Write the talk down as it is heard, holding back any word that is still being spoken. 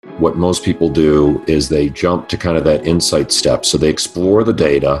what most people do is they jump to kind of that insight step. So they explore the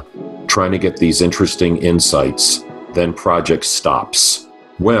data, trying to get these interesting insights, then project stops.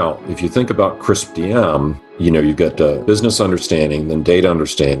 Well, if you think about CRISP DM, you've got business understanding, then data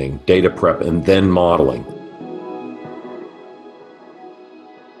understanding, data prep, and then modeling.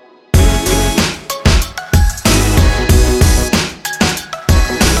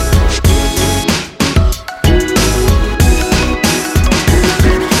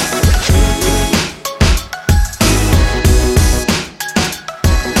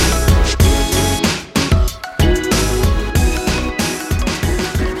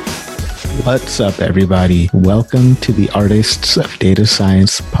 What's up, everybody? Welcome to the Artists of Data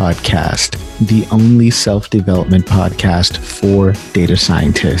Science podcast, the only self-development podcast for data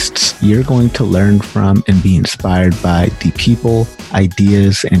scientists. You're going to learn from and be inspired by the people,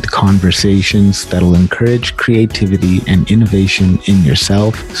 ideas, and conversations that will encourage creativity and innovation in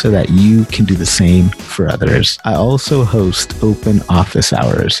yourself so that you can do the same for others. I also host open office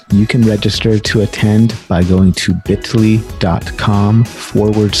hours. You can register to attend by going to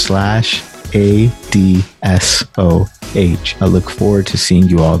bit.ly/ADSOH. I look forward to seeing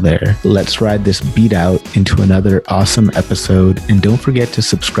you all there. Let's ride this beat out into another awesome episode. And don't forget to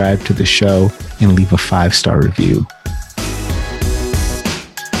subscribe to the show and leave a 5-star review.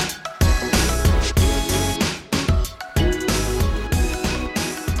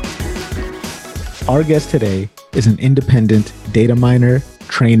 Our guest today is an independent data miner,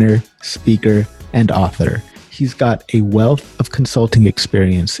 trainer, speaker, and author. He's got a wealth of consulting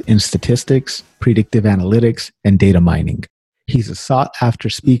experience in statistics, predictive analytics, and data mining. He's a sought-after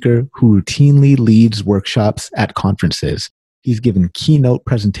speaker who routinely leads workshops at conferences. He's given keynote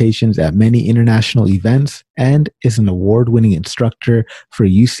presentations at many international events and is an award-winning instructor for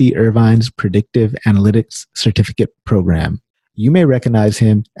UC Irvine's Predictive Analytics Certificate Program. You may recognize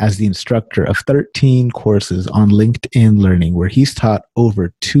him as the instructor of 13 courses on LinkedIn Learning, where he's taught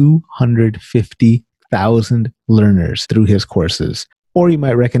over 250,000 learners through his courses. Or you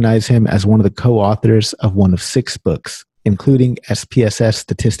might recognize him as one of the co-authors of one of 6 books, including SPSS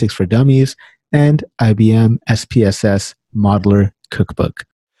Statistics for Dummies and IBM SPSS Modeler Cookbook.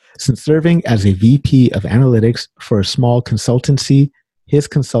 Since serving as a VP of Analytics for a small consultancy, his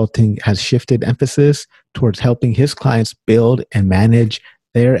consulting has shifted emphasis towards helping his clients build and manage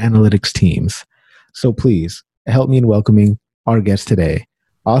their analytics teams. So please help me in welcoming our guest today,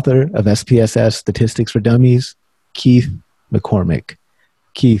 author of SPSS Statistics for Dummies, Keith McCormick.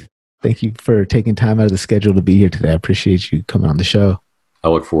 Keith, thank you for taking time out of the schedule to be here today. I appreciate you coming on the show. I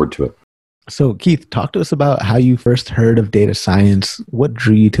look forward to it. So Keith, talk to us about how you first heard of data science. What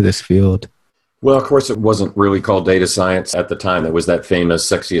drew you to this field? Well, of course, it wasn't really called data science at the time. It was that famous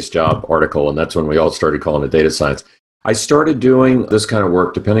Sexiest Job article, and that's when we all started calling it data science. I started doing this kind of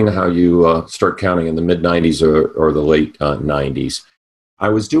work, depending on how you start counting, in the mid-'90s or the late '90s. I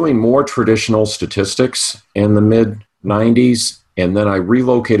was doing more traditional statistics in the mid-'90s, and then I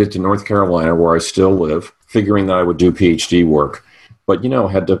relocated to North Carolina, where I still live, figuring that I would do PhD work. But,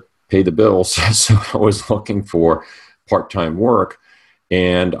 had to pay the bills, so I was looking for part-time work.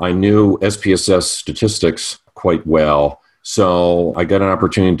 And I knew SPSS statistics quite well. So I got an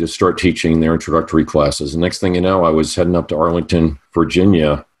opportunity to start teaching their introductory classes. And next thing you know, I was heading up to Arlington,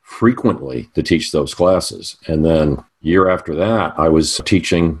 Virginia frequently to teach those classes. And then year after that, I was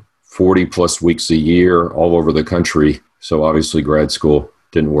teaching 40 plus weeks a year all over the country. So obviously grad school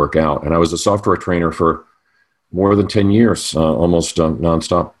didn't work out. And I was a software trainer for more than 10 years, almost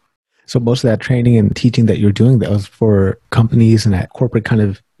nonstop. So most of that training and teaching that you're doing, that was for companies and at corporate kind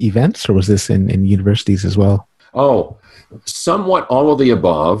of events, or was this in universities as well? Oh, somewhat all of the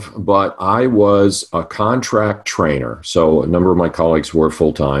above, but I was a contract trainer. So a number of my colleagues were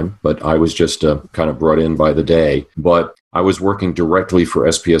full-time, but I was just kind of brought in by the day. But I was working directly for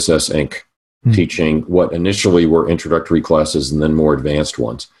SPSS Inc., teaching what initially were introductory classes and then more advanced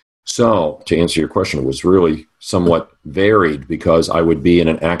ones. So to answer your question, it was really somewhat varied because I would be in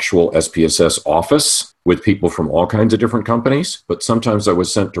an actual SPSS office with people from all kinds of different companies, but sometimes I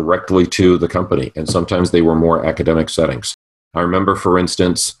was sent directly to the company, and sometimes they were more academic settings. I remember, for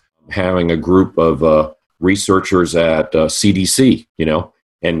instance, having a group of researchers at CDC,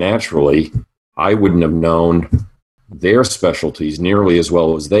 and naturally, I wouldn't have known their specialties nearly as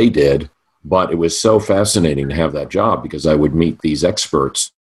well as they did, but it was so fascinating to have that job because I would meet these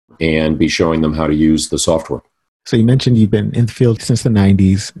experts and be showing them how to use the software. So you mentioned you've been in the field since the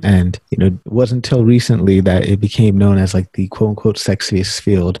 90s, and it wasn't until recently that it became known as like the quote unquote sexiest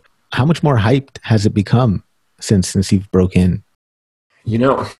field. How much more hyped has it become since you've broke in?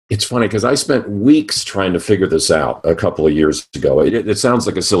 It's funny because I spent weeks trying to figure this out a couple of years ago. It sounds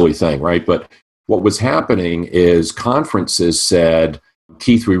like a silly thing, right? But what was happening is conferences said,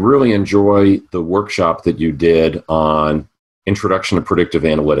 Keith, we really enjoy the workshop that you did on Introduction to Predictive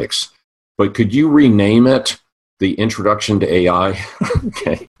Analytics, but could you rename it the Introduction to AI?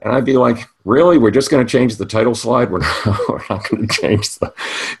 Okay. And I'd be like, really? We're just going to change the title slide? We're not going to change the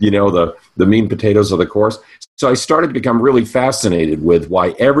meat and potatoes of the course. So I started to become really fascinated with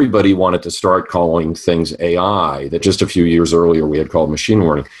why everybody wanted to start calling things AI that just a few years earlier we had called machine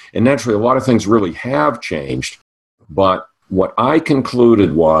learning. And naturally, a lot of things really have changed. But what I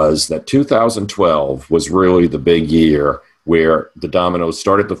concluded was that 2012 was really the big year where the dominoes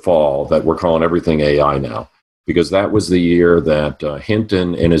started to fall, that we're calling everything AI now. Because that was the year that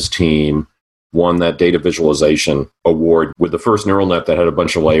Hinton and his team won that data visualization award with the first neural net that had a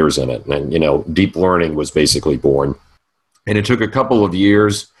bunch of layers in it. And, deep learning was basically born. And it took a couple of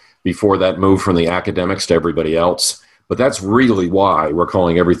years before that moved from the academics to everybody else. But that's really why we're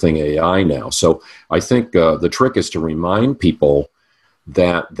calling everything AI now. So I think the trick is to remind people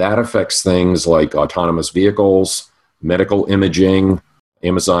that affects things like autonomous vehicles, medical imaging,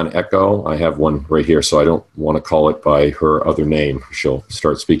 Amazon Echo. I have one right here, so I don't want to call it by her other name. She'll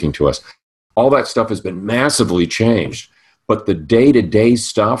start speaking to us. All that stuff has been massively changed. But the day-to-day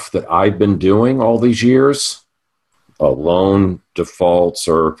stuff that I've been doing all these years, loan defaults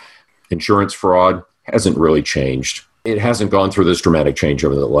or insurance fraud, hasn't really changed. It hasn't gone through this dramatic change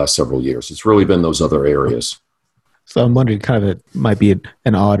over the last several years. It's really been those other areas. So I'm wondering, it might be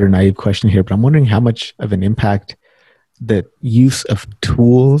an odd or naive question here, but I'm wondering how much of an impact the use of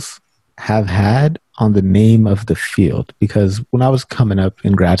tools have had on the name of the field. Because when I was coming up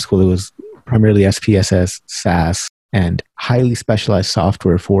in grad school, it was primarily SPSS, SAS, and highly specialized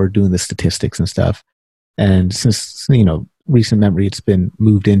software for doing the statistics and stuff. And since, recent memory, it's been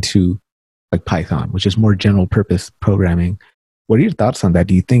moved into like Python, which is more general purpose programming. What are your thoughts on that?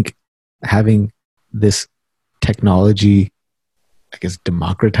 Do you think having this technology, I guess,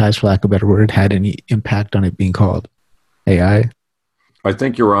 democratized, for lack of a better word, had any impact on it being called AI? I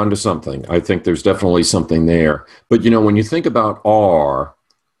think you're onto something. I think there's definitely something there. But, when you think about R,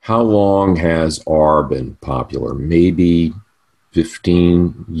 how long has R been popular? Maybe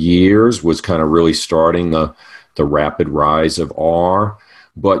 15 years was kind of really starting the rapid rise of R.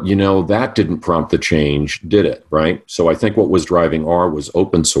 But, that didn't prompt the change, did it? Right? So I think what was driving R was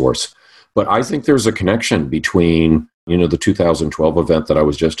open source. But I think there's a connection between the 2012 event that I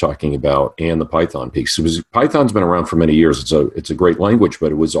was just talking about and the Python piece. Python's been around for many years. It's a great language,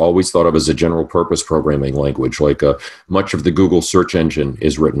 but it was always thought of as a general purpose programming language. Like much of the Google search engine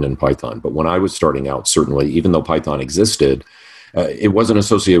is written in Python. But when I was starting out, certainly, even though Python existed, it wasn't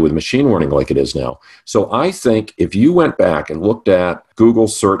associated with machine learning like it is now. So I think if you went back and looked at Google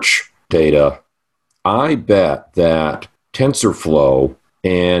search data, I bet that TensorFlow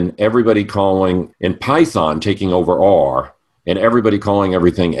and everybody calling in Python taking over R and everybody calling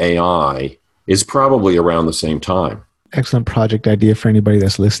everything AI is probably around the same time. Excellent project idea for anybody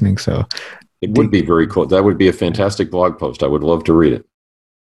that's listening. So it would be very cool. That would be a fantastic blog post. I would love to read it.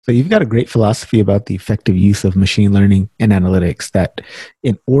 So you've got a great philosophy about the effective use of machine learning and analytics, that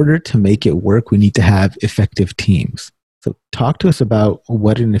in order to make it work, we need to have effective teams. So talk to us about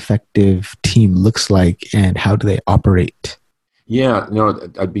what an effective team looks like and how do they operate? Yeah,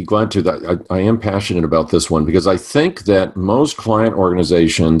 I'd be glad to. I am passionate about this one because I think that most client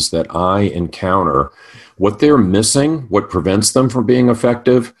organizations that I encounter, what they're missing, what prevents them from being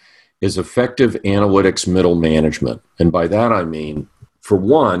effective, is effective analytics middle management. And by that, I mean, for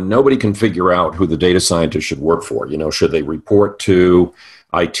one, nobody can figure out who the data scientist should work for. Should they report to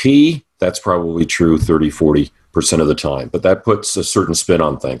IT? That's probably true 30-40% of the time, but that puts a certain spin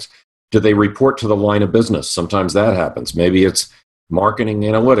on things. Do they report to the line of business? Sometimes that happens. Maybe it's marketing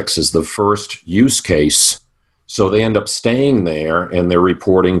analytics is the first use case, so they end up staying there and they're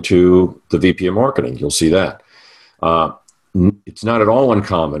reporting to the VP of marketing. You'll see that. It's not at all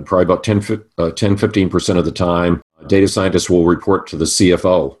uncommon. Probably about 10-15% of the time, data scientists will report to the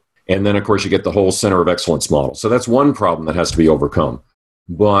CFO. And then, of course, you get the whole center of excellence model. So that's one problem that has to be overcome.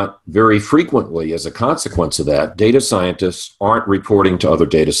 But very frequently, as a consequence of that, data scientists aren't reporting to other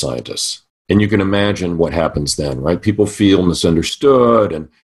data scientists. And you can imagine what happens then, right? People feel misunderstood. And,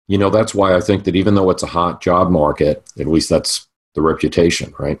 that's why I think that even though it's a hot job market, at least that's the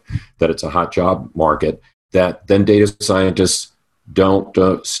reputation, right? That it's a hot job market, that then data scientists don't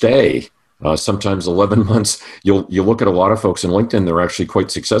stay. Sometimes 11 months, you'll look at a lot of folks in LinkedIn, they're actually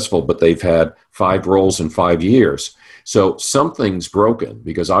quite successful, but they've had 5 roles in 5 years. So something's broken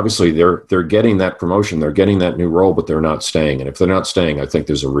because obviously they're getting that promotion, they're getting that new role, but they're not staying. And if they're not staying, I think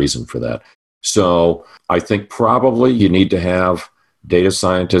there's a reason for that. So I think probably you need to have data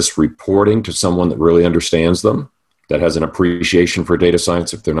scientists reporting to someone that really understands them, that has an appreciation for data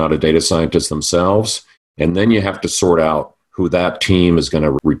science if they're not a data scientist themselves. And then you have to sort out who that team is going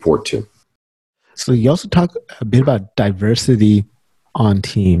to report to. So you also talk a bit about diversity on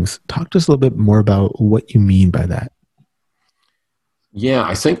teams. Talk to us a little bit more about what you mean by that. Yeah,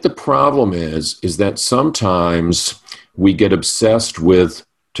 I think the problem is that sometimes we get obsessed with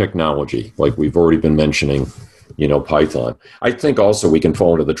technology, like we've already been mentioning, Python. I think also we can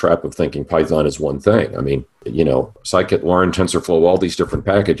fall into the trap of thinking Python is one thing. I mean, scikit-learn, TensorFlow, all these different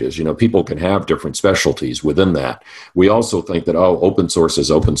packages, people can have different specialties within that. We also think that, open source is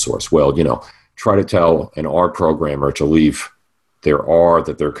open source. Well, try to tell an R programmer to leave their R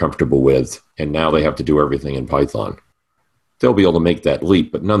that they're comfortable with, and now they have to do everything in Python. They'll be able to make that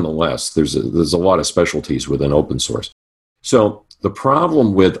leap, but nonetheless, there's a lot of specialties within open source. So the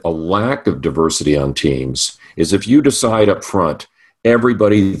problem with a lack of diversity on teams is if you decide up front,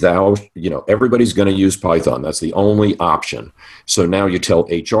 everybody's going to use Python. That's the only option. So now you tell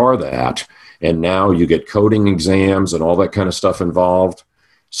HR that, and now you get coding exams and all that kind of stuff involved.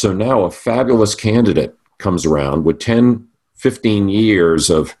 So now a fabulous candidate comes around with 10, 15 years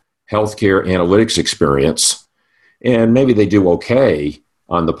of healthcare analytics experience, and maybe they do okay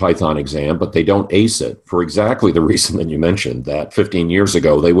on the Python exam, but they don't ace it for exactly the reason that you mentioned, that 15 years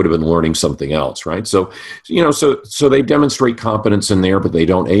ago, they would have been learning something else, right? So they demonstrate competence in there, but they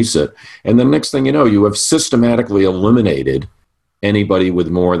don't ace it. And the next thing you know, you have systematically eliminated anybody with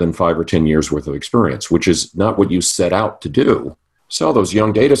more than 5 or 10 years worth of experience, which is not what you set out to do. So those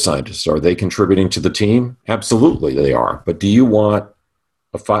young data scientists, are they contributing to the team? Absolutely they are. But do you want,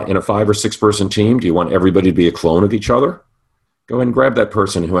 in a 5 or 6 person team, do you want everybody to be a clone of each other? Go ahead and grab that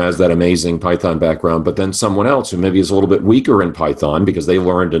person who has that amazing Python background, but then someone else who maybe is a little bit weaker in Python because they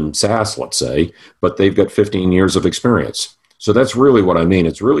learned in SAS, let's say, but they've got 15 years of experience. So that's really what I mean.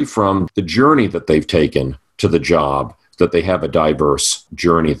 It's really from the journey that they've taken to the job that they have a diverse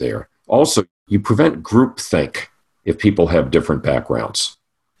journey there. Also, you prevent groupthink if people have different backgrounds.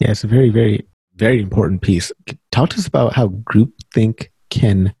 Yeah, it's a very, very, very important piece. Talk to us about how groupthink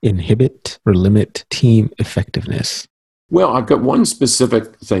can inhibit or limit team effectiveness. Well, I've got one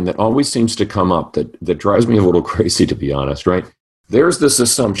specific thing that always seems to come up that drives me a little crazy, to be honest, right? There's this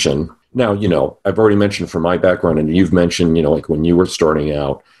assumption. Now, I've already mentioned from my background, and you've mentioned, like when you were starting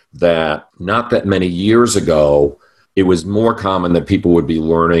out, that not that many years ago, it was more common that people would be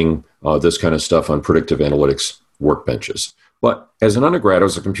learning this kind of stuff on predictive analytics workbenches. But as an undergrad, I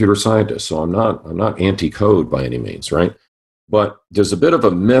was a computer scientist, so I'm not anti-code by any means, right? But there's a bit of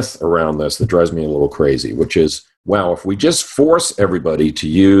a myth around this that drives me a little crazy, which is, wow, if we just force everybody to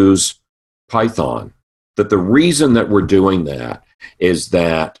use Python, that the reason that we're doing that is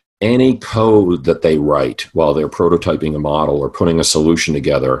that any code that they write while they're prototyping a model or putting a solution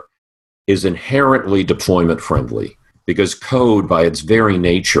together is inherently deployment friendly, because code by its very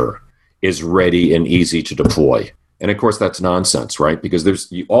nature is ready and easy to deploy. And of course, that's nonsense, right?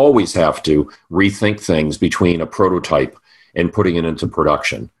 Because you always have to rethink things between a prototype and putting it into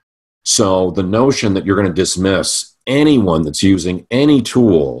production. So the notion that you're going to dismiss anyone that's using any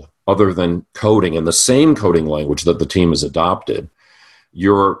tool other than coding in the same coding language that the team has adopted,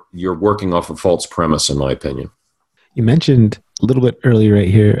 you're working off a false premise, in my opinion. You mentioned a little bit earlier right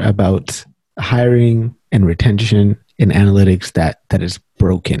here about hiring and retention in analytics that is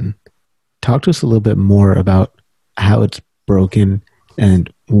broken. Talk to us a little bit more about how it's broken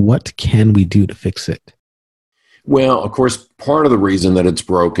and what can we do to fix it? Well, of course, part of the reason that it's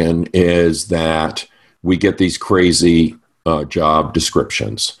broken is that we get these crazy job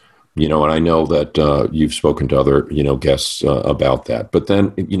descriptions, and I know that you've spoken to other, guests about that. But then,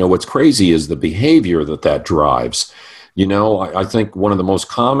 what's crazy is the behavior that drives. I think one of the most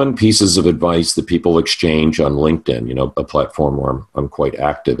common pieces of advice that people exchange on LinkedIn, a platform where I'm quite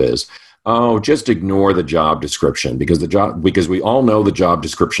active, is, just ignore the job description because we all know the job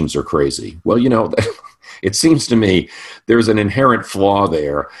descriptions are crazy. Well, it seems to me there's an inherent flaw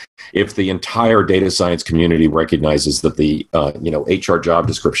there if the entire data science community recognizes that the HR job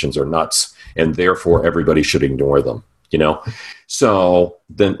descriptions are nuts and therefore everybody should ignore them. So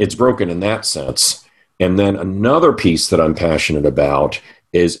then it's broken in that sense. And then another piece that I'm passionate about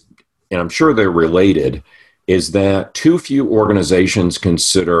is, and I'm sure they're related, is that too few organizations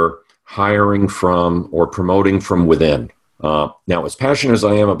consider hiring from or promoting from within. Now, as passionate as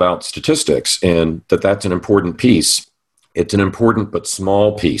I am about statistics and that's an important piece, it's an important but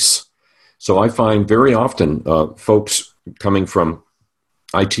small piece. So I find very often folks coming from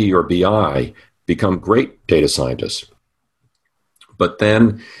IT or BI become great data scientists, but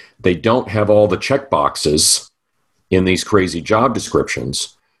then they don't have all the check boxes in these crazy job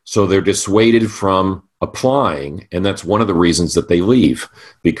descriptions. So they're dissuaded from applying. And that's one of the reasons that they leave,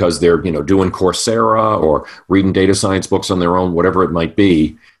 because they're, doing Coursera or reading data science books on their own, whatever it might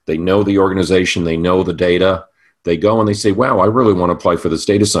be. They know the organization, they know the data. They go and they say, wow, I really want to apply for this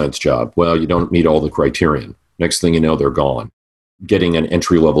data science job. Well, you don't meet all the criterion. Next thing you know, they're gone, getting an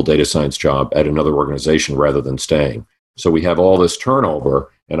entry-level data science job at another organization rather than staying. So we have all this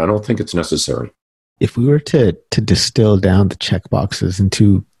turnover, and I don't think it's necessary. If we were to distill down the checkboxes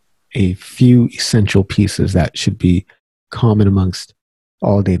into a few essential pieces that should be common amongst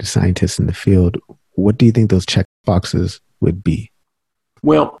all data scientists in the field, what do you think those checkboxes would be?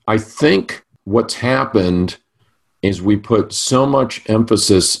 Well, I think what's happened is we put so much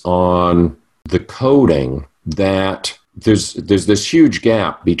emphasis on the coding that there's this huge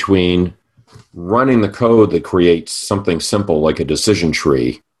gap between running the code that creates something simple like a decision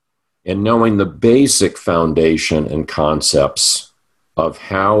tree and knowing the basic foundation and concepts of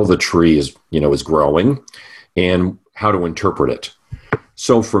how the tree is growing and how to interpret it.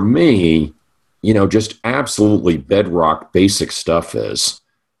 So for me, just absolutely bedrock basic stuff is,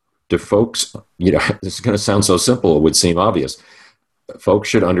 do folks, this is going to sound so simple, it would seem obvious. Folks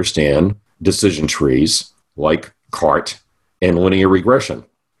should understand decision trees like CART and linear regression.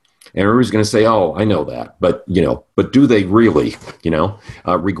 And everybody's going to say, oh, I know that. But do they really?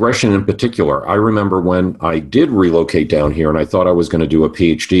 Regression in particular. I remember when I did relocate down here and I thought I was going to do a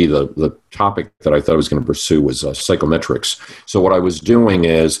PhD, the topic that I thought I was going to pursue was psychometrics. So what I was doing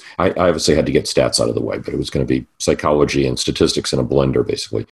is, I obviously had to get stats out of the way, but it was going to be psychology and statistics in a blender,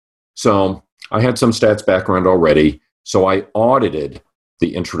 basically. So I had some stats background already. So I audited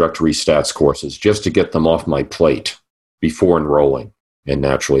the introductory stats courses just to get them off my plate before enrolling. And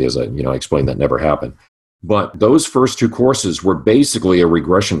naturally, as I explained, that never happened. But those first two courses were basically a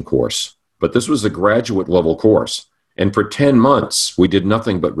regression course. But this was a graduate level course. And for 10 months, we did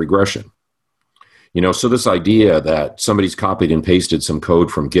nothing but regression. So this idea that somebody's copied and pasted some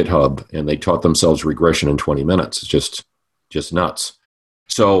code from GitHub and they taught themselves regression in 20 minutes is just nuts.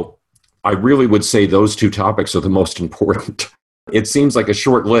 So I really would say those two topics are the most important. It seems like a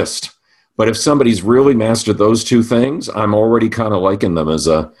short list. But if somebody's really mastered those two things, I'm already kind of liking them as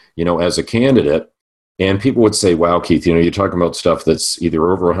a candidate. And people would say, wow, Keith, you're talking about stuff that's either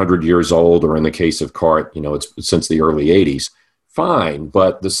over 100 years old or in the case of CART, it's since the early 80s. Fine.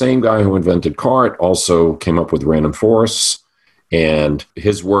 But the same guy who invented CART also came up with random forests. And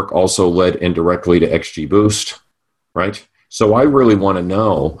his work also led indirectly to XGBoost, right? So I really want to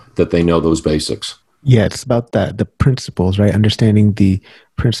know that they know those basics. Yeah, it's about that, the principles, right? Understanding the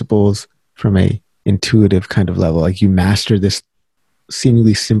principles from a intuitive kind of level. Like you master this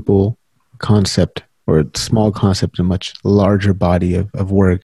seemingly simple concept or small concept in a much larger body of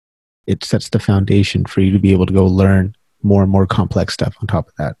work. It sets the foundation for you to be able to go learn more and more complex stuff on top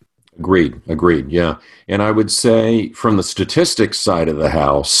of that. Agreed. Yeah. And I would say from the statistics side of the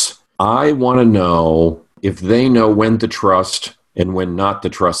house, I want to know if they know when to trust and when not to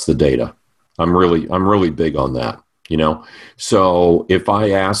trust the data. I'm really big on that, So if I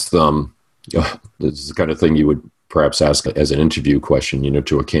ask them, this is the kind of thing you would perhaps ask as an interview question,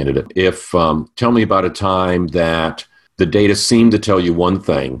 to a candidate. If tell me about a time that the data seemed to tell you one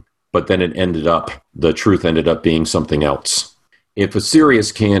thing, but then the truth ended up being something else. If a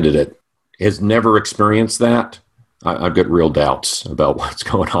serious candidate has never experienced that, I've got real doubts about what's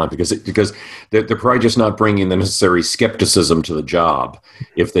going on because they're probably just not bringing the necessary skepticism to the job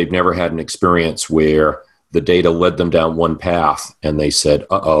if they've never had an experience where the data led them down one path and they said,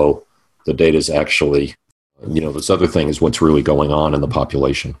 uh-oh, the data is actually, this other thing is what's really going on in the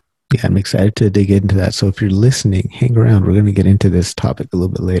population. Yeah, I'm excited to dig into that. So if you're listening, hang around. We're going to get into this topic a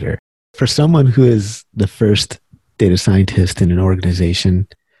little bit later. For someone who is the first data scientist in an organization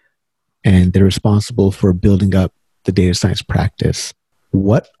and they're responsible for building up the data science practice,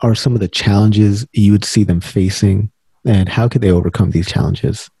 what are some of the challenges you would see them facing and how could they overcome these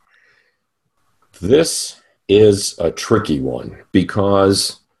challenges? This is a tricky one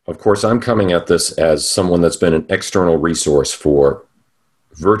because, of course, I'm coming at this as someone that's been an external resource for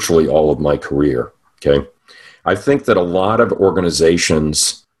virtually all of my career, okay? I think that a lot of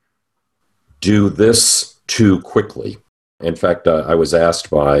organizations do this too quickly. In fact, I was asked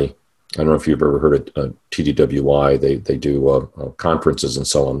by, I don't know if you've ever heard of TDWI, they do conferences and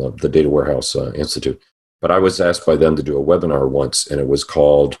so on, the Data Warehouse Institute. But I was asked by them to do a webinar once, and it was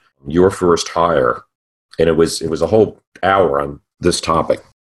called Your First Hire. And it was a whole hour on this topic.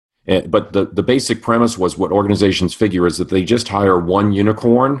 But the basic premise was what organizations figure is that they just hire one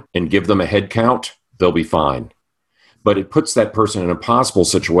unicorn and give them a head count, they'll be fine. But it puts that person in an impossible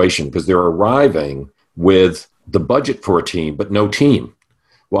situation because they're arriving with the budget for a team, but no team.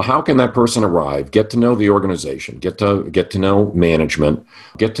 Well, how can that person arrive, get to know the organization, get to know management,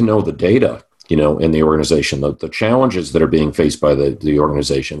 get to know the data, in the organization, the challenges that are being faced by the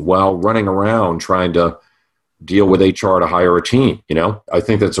organization while running around trying to deal with HR to hire a team, I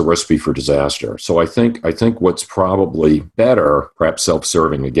think that's a recipe for disaster. So I think what's probably better, perhaps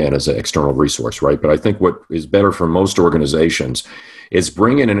self-serving again as an external resource, right? But I think what is better for most organizations is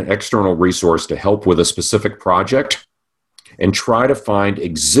bring in an external resource to help with a specific project and try to find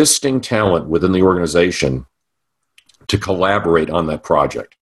existing talent within the organization to collaborate on that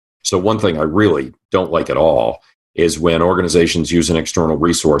project. So one thing I really don't like at all is when organizations use an external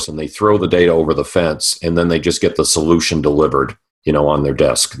resource and they throw the data over the fence and then they just get the solution delivered, on their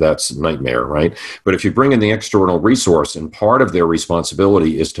desk. That's a nightmare, right? But if you bring in the external resource and part of their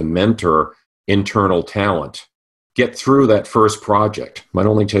responsibility is to mentor internal talent, get through that first project. Might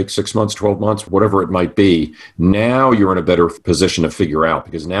only take 6 months, 12 months, whatever it might be. Now you're in a better position to figure out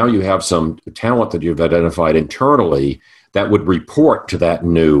because now you have some talent that you've identified internally that would report to that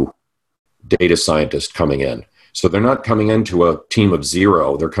new data scientist coming in. So they're not coming into a team of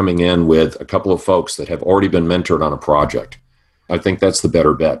zero. They're coming in with a couple of folks that have already been mentored on a project. I think that's the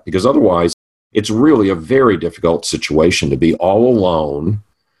better bet because otherwise it's really a very difficult situation to be all alone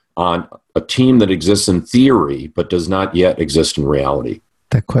on a team that exists in theory but does not yet exist in reality.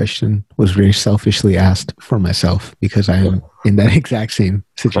 That question was very selfishly asked for myself because I am in that exact same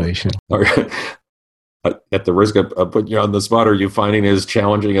situation. At the risk of putting you on the spot, are you finding it as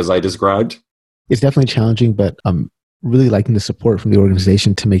challenging as I described? It's definitely challenging, but I'm really liking the support from the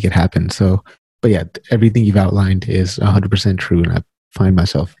organization to make it happen. So, but yeah, everything you've outlined is 100% true, and I find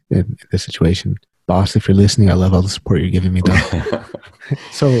myself in this situation. Boss, if you're listening, I love all the support you're giving me, though.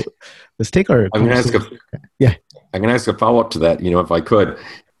 So let's take our... I'm going to ask a follow-up to that, if I could.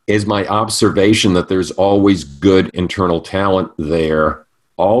 Is my observation that there's always good internal talent there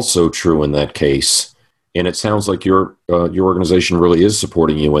also true in that case? And it sounds like your organization really is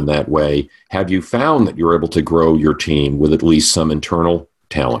supporting you in that way. Have you found that you're able to grow your team with at least some internal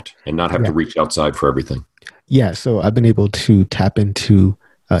talent and not have to reach outside for everything? Yeah, so I've been able to tap into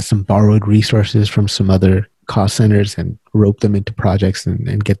some borrowed resources from some other cost centers and rope them into projects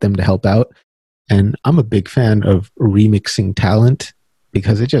and get them to help out. And I'm a big fan of remixing talent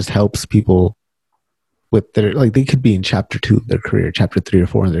because it just helps people with their, they could be in chapter 2 of their career, chapter 3 or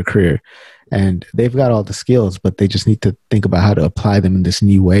 4 in their career. And they've got all the skills, but they just need to think about how to apply them in this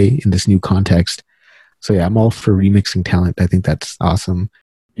new way, in this new context. So yeah, I'm all for remixing talent. I think that's awesome.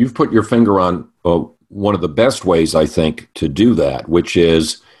 You've put your finger on one of the best ways, I think, to do that, which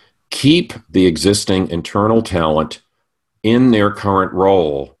is keep the existing internal talent in their current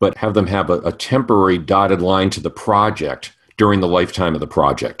role, but have them have a temporary dotted line to the project during the lifetime of the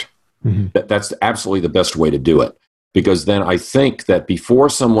project. Mm-hmm. That's absolutely the best way to do it. Because then I think that before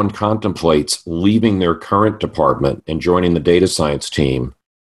someone contemplates leaving their current department and joining the data science team,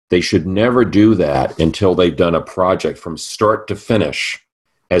 they should never do that until they've done a project from start to finish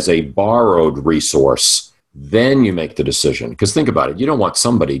as a borrowed resource. Then you make the decision. Because think about it, you don't want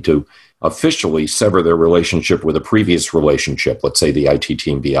somebody to officially sever their relationship with a previous relationship, let's say the IT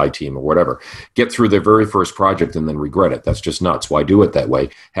team, BI team, or whatever, get through their very first project and then regret it. That's just nuts. Why do it that way?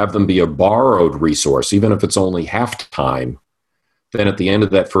 Have them be a borrowed resource, even if it's only half time. Then at the end of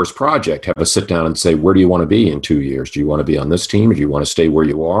that first project, have a sit down and say, where do you want to be in 2 years? Do you want to be on this team? Or do you want to stay where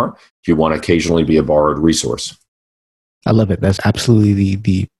you are? Do you want to occasionally be a borrowed resource? I love it. That's absolutely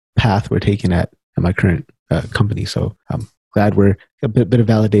the path we're taking at my current company. So I'm glad we're a bit of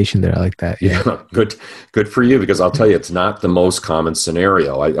validation there. I like that. Yeah, good for you, because I'll tell you, it's not the most common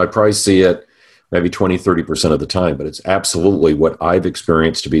scenario. I probably see it maybe 20, 30% of the time, but it's absolutely what I've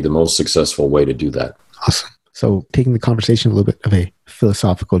experienced to be the most successful way to do that. Awesome. So taking the conversation a little bit of a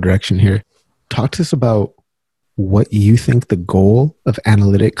philosophical direction here, talk to us about what you think the goal of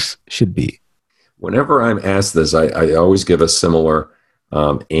analytics should be. Whenever I'm asked this, I always give a similar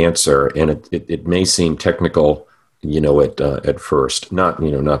answer, and it may seem technical, at first, not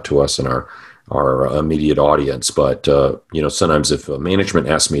to us and our immediate audience, but sometimes if management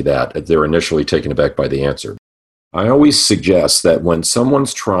asks me that, they're initially taken aback by the answer. I always suggest that when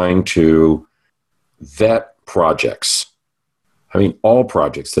someone's trying to vet projects, all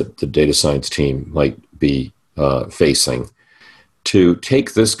projects that the data science team might be facing, to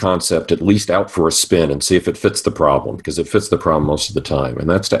take this concept at least out for a spin and see if it fits the problem, because it fits the problem most of the time. And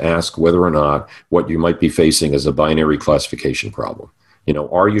that's to ask whether or not what you might be facing is a binary classification problem.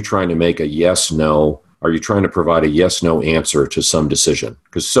 Are you trying to make a yes, no? Are you trying to provide a yes, no answer to some decision?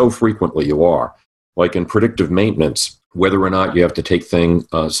 Because so frequently you are. Like in predictive maintenance, whether or not you have to take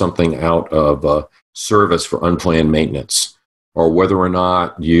something out of service for unplanned maintenance, or whether or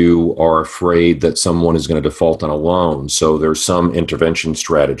not you are afraid that someone is going to default on a loan. So there's some intervention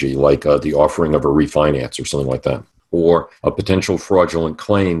strategy like the offering of a refinance or something like that. Or a potential fraudulent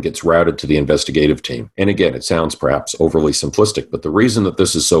claim gets routed to the investigative team. And again, it sounds perhaps overly simplistic, but the reason that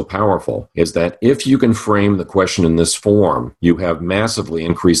this is so powerful is that if you can frame the question in this form, you have massively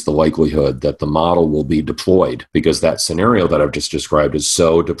increased the likelihood that the model will be deployed, because that scenario that I've just described is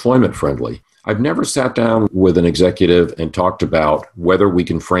so deployment friendly. I've never sat down with an executive and talked about whether we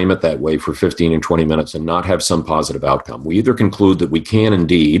can frame it that way for 15 and 20 minutes and not have some positive outcome. We either conclude that we can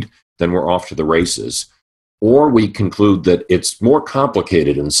indeed, then we're off to the races, or we conclude that it's more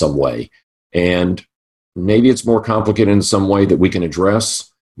complicated in some way. And maybe it's more complicated in some way that we can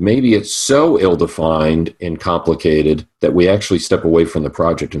address. Maybe it's so ill-defined and complicated that we actually step away from the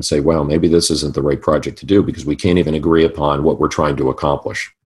project and say, well, maybe this isn't the right project to do because we can't even agree upon what we're trying to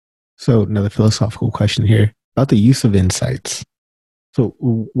accomplish. So another philosophical question here about the use of insights. So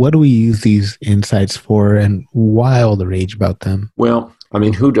what do we use these insights for, and why all the rage about them? Well, I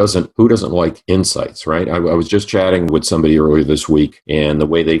mean, who doesn't like insights, right? I was just chatting with somebody earlier this week, and the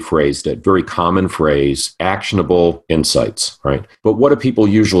way they phrased it, very common phrase, actionable insights, right? But what do people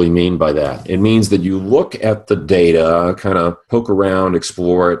usually mean by that? It means that you look at the data, kind of poke around,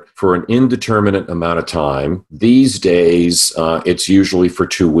 explore it for an indeterminate amount of time. These days, it's usually for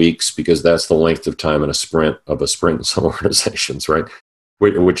 2 weeks because that's the length of time in a sprint in some organizations, right?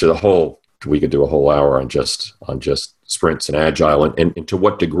 Which is we could do a whole hour on just sprints and agile, and to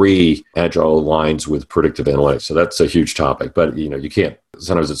what degree agile aligns with predictive analytics. So that's a huge topic, but you can't,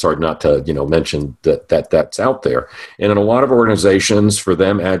 sometimes it's hard not to mention that's out there. And in a lot of organizations, for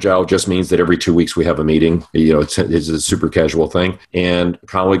them, agile just means that every 2 weeks we have a meeting. It's a super casual thing. And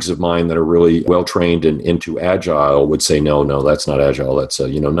colleagues of mine that are really well trained into agile would say, no, that's not agile. That's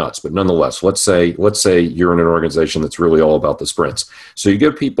nuts. But nonetheless, let's say you're in an organization that's really all about the sprints. So you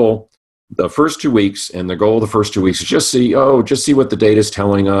give people the first 2 weeks, and the goal of the first 2 weeks is just see what the data is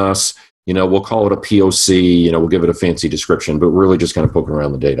telling us. We'll call it a POC, we'll give it a fancy description, but really just kind of poking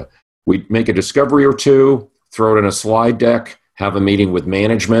around the data. We make a discovery or two, throw it in a slide deck, have a meeting with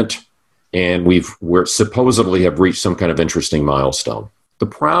management, and we're supposedly have reached some kind of interesting milestone. The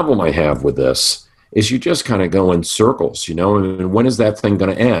problem I have with this is you just kind of go in circles, and when is that thing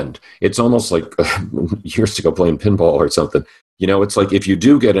going to end? It's almost like years ago playing pinball or something. It's like if you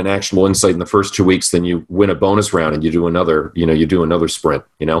do get an actionable insight in the first 2 weeks, then you win a bonus round and you do another sprint.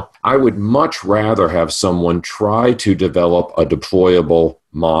 I would much rather have someone try to develop a deployable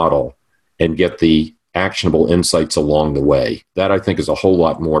model and get the actionable insights along the way. That I think is a whole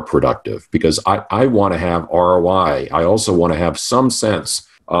lot more productive, because I want to have ROI. I also want to have some sense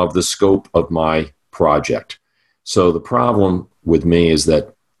of the scope of my project. So the problem with me is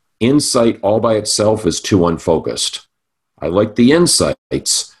that insight all by itself is too unfocused. I like the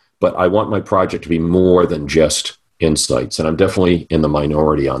insights, but I want my project to be more than just insights. And I'm definitely in the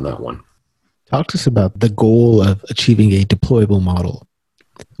minority on that one. Talk to us about the goal of achieving a deployable model.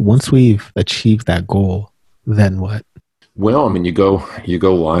 Once we've achieved that goal, then what? Well, I mean, you go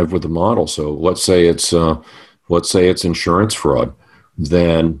live with the model. So let's say it's insurance fraud.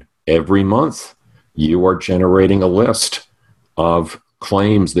 Then every month you are generating a list of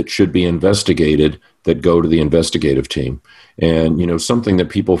claims that should be investigated that go to the investigative team. And, something that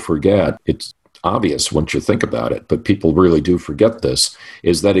people forget, it's obvious once you think about it, but people really do forget this,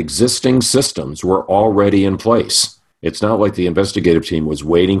 is that existing systems were already in place. It's not like the investigative team was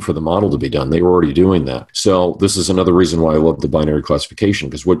waiting for the model to be done. They were already doing that. So this is another reason why I love the binary classification,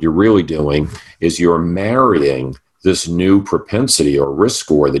 because what you're really doing is you're marrying this new propensity or risk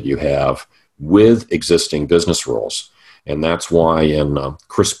score that you have with existing business rules. And that's why in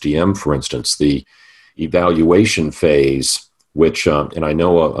CRISP-DM, for instance, the evaluation phase, which, and I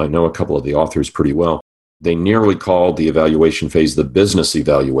know a couple of the authors pretty well, they nearly called the evaluation phase the business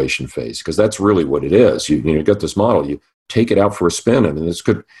evaluation phase, because that's really what it is. You get this model, you take it out for a spin. I mean,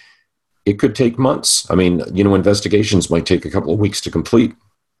 it could take months. I mean, investigations might take a couple of weeks to complete.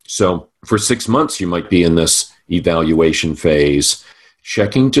 So for 6 months, you might be in this evaluation phase,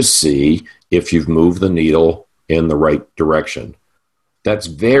 checking to see if you've moved the needle in the right direction. That's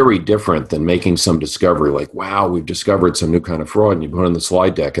very different than making some discovery like, wow, we've discovered some new kind of fraud, and you put it on the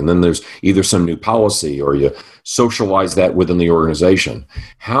slide deck, and then there's either some new policy or you socialize that within the organization.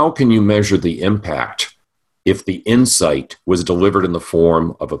 How can you measure the impact if the insight was delivered in the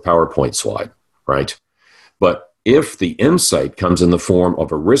form of a PowerPoint slide, right? But If the insight comes in the form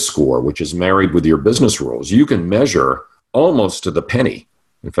of a risk score, which is married with your business rules, you can measure almost to the penny.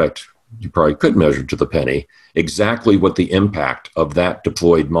 In fact, you probably could measure to the penny exactly what the impact of that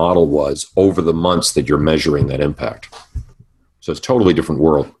deployed model was over the months that you're measuring that impact. So it's a totally different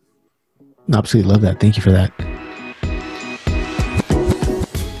world. Absolutely love that. Thank you for that.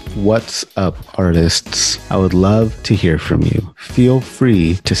 What's up, artists? I would love to hear from you. Feel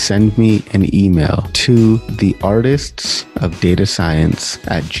free to send me an email to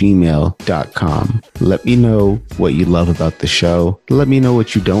theartistsofdatascience@gmail.com. Let me know what you love about the show. Let me know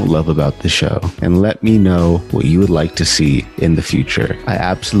what you don't love about the show. And let me know what you would like to see in the future. I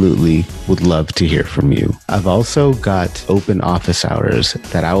absolutely would love to hear from you. I've also got open office hours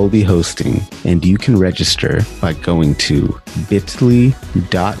that I will be hosting, and you can register by going to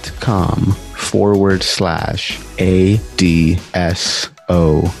bit.ly/ADSOH.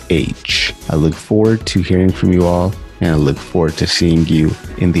 I look forward to hearing from you all, and I look forward to seeing you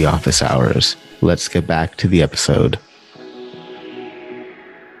in the office hours. Let's get back to the episode.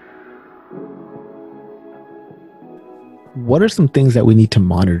 What are some things that we need to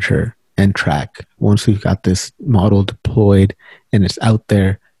monitor and track once we've got this model deployed and it's out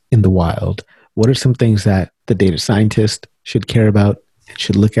there in the wild? What are some things that the data scientist should care about and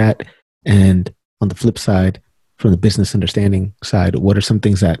should look at? And on the flip side, from the business understanding side, what are some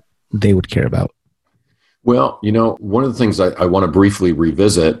things that they would care about? Well, one of the things I want to briefly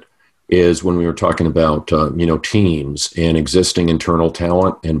revisit is when we were talking about, teams and existing internal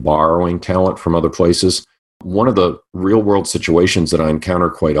talent and borrowing talent from other places. One of the real world situations that I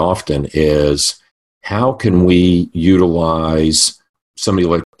encounter quite often is how can we utilize somebody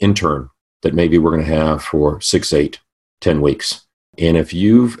like intern that maybe we're going to have for 6, 8, 10 weeks. And if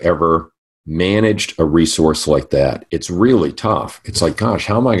you've ever managed a resource like that, it's really tough. It's like, gosh,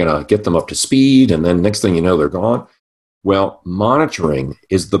 how am I going to get them up to speed? And then next thing you know, they're gone. Well, monitoring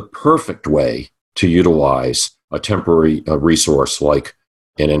is the perfect way to utilize a temporary resource like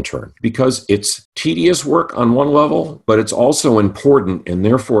an intern, because it's tedious work on one level, but it's also important and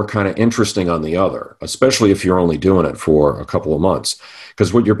therefore kind of interesting on the other, especially if you're only doing it for a couple of months.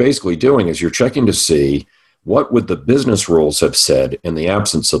 Because what you're basically doing is you're checking to see what would the business rules have said in the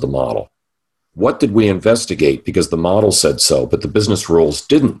absence of the model. What did we investigate because the model said so, but the business rules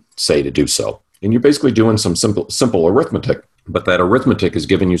didn't say to do so? And you're basically doing some simple arithmetic, but that arithmetic is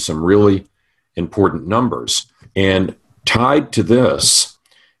giving you some really important numbers. And tied to this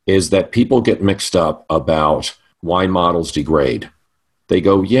is that people get mixed up about why models degrade. They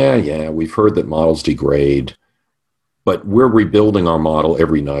go, yeah, we've heard that models degrade, but we're rebuilding our model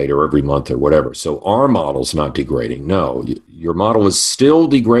every night or every month or whatever. So our model's not degrading. No, your model is still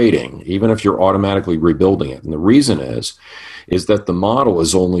degrading, even if you're automatically rebuilding it. And the reason is that the model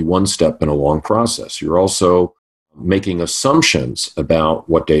is only one step in a long process. You're also making assumptions about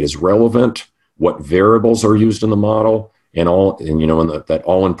what data is relevant, what variables are used in the model, and that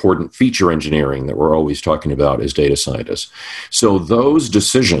all-important feature engineering that we're always talking about as data scientists. So those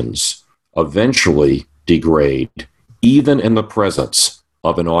decisions eventually degrade, even in the presence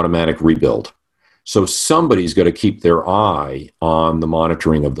of an automatic rebuild. So somebody's got to keep their eye on the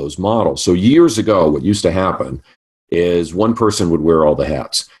monitoring of those models. So years ago, what used to happen is one person would wear all the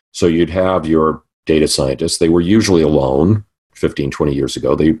hats. So you'd have your data scientists. They were usually alone 15, 20 years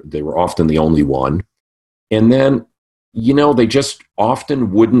ago. They were often the only one. And then they just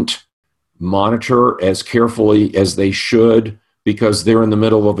often wouldn't monitor as carefully as they should because they're in the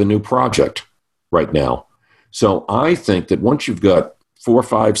middle of a new project right now. So I think that once you've got 4,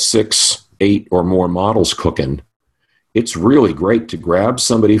 5, 6, 8 or more models cooking, it's really great to grab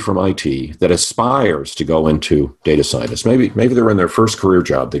somebody from IT that aspires to go into data science. Maybe they're in their first career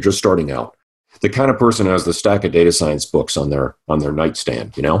job. They're just starting out. The kind of person who has the stack of data science books on their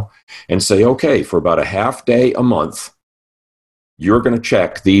nightstand, and say, okay, for about a half day a month, you're going to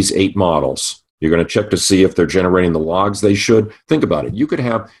check these 8 models. You're going to check to see if they're generating the logs they should. Think about it. You could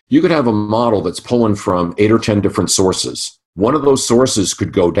have a model that's pulling from 8 or 10 different sources. One of those sources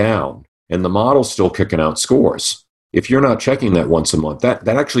could go down, and the model's still kicking out scores. If you're not checking that once a month, that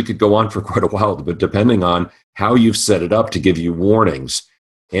actually could go on for quite a while, but depending on how you've set it up to give you warnings.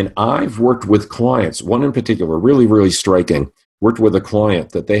 And I've worked with clients, one in particular, really, really striking, worked with a client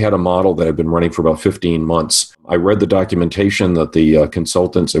that they had a model that had been running for about 15 months. I read the documentation that the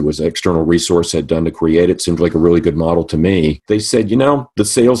consultants, it was an external resource, had done to create it. Seemed like a really good model to me. They said, the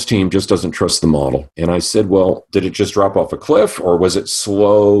sales team just doesn't trust the model. And I said, well, did it just drop off a cliff, or was it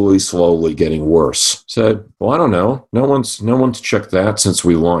slowly getting worse? Said, well, I don't know. No one's checked that since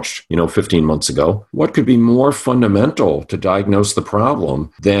we launched, 15 months ago. What could be more fundamental to diagnose the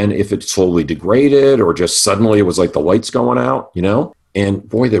problem than if it slowly degraded or just suddenly it was like the lights going out, And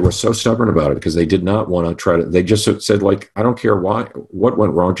boy, they were so stubborn about it because they did not want to try to, they just said, like, I don't care what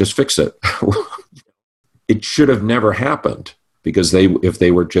went wrong, just fix it. It should have never happened because if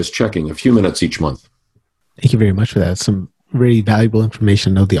they were just checking a few minutes each month. Thank you very much for that. Some really valuable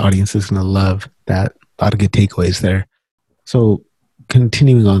information. I know the audience is going to love that. A lot of good takeaways there. So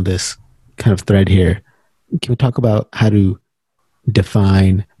continuing on this kind of thread here, can we talk about how to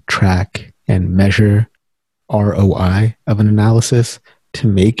define, track, and measure ROI of an analysis to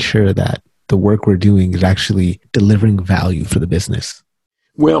make sure that the work we're doing is actually delivering value for the business?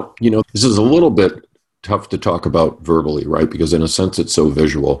 Well, this is a little bit tough to talk about verbally, right? Because in a sense, it's so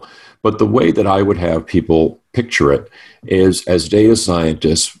visual. But the way that I would have people picture it is, as data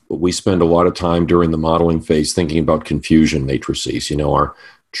scientists, we spend a lot of time during the modeling phase thinking about confusion matrices, our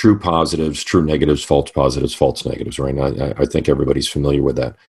true positives, true negatives, false negatives, right? And I think everybody's familiar with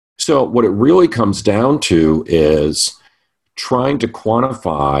that. So what it really comes down to is trying to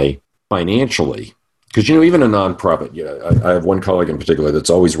quantify financially, because, even a nonprofit, I have one colleague in particular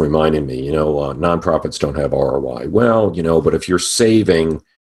that's always reminding me, nonprofits don't have ROI. Well, but if you're saving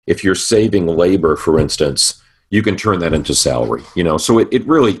labor, for instance, you can turn that into salary, so it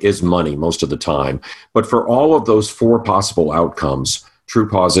really is money most of the time. But for all of those four possible outcomes, true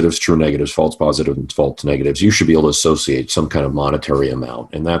positives, true negatives, false positives, and false negatives, you should be able to associate some kind of monetary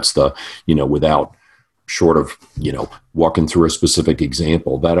amount. And that's without short of, walking through a specific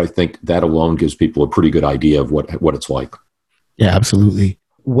example, that I think that alone gives people a pretty good idea of what it's like. Yeah, absolutely.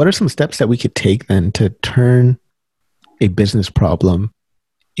 What are some steps that we could take then to turn a business problem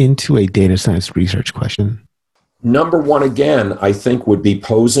into a data science research question? Number one, again, I think would be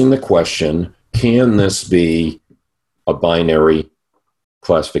posing the question, can this be a binary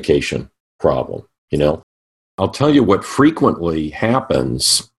classification problem? I'll tell you what frequently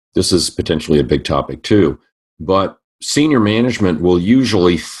happens. This is potentially a big topic too, but senior management will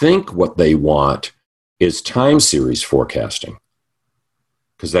usually think what they want is time series forecasting,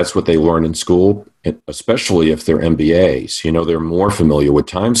 because that's what they learn in school, especially if they're MBAs. They're more familiar with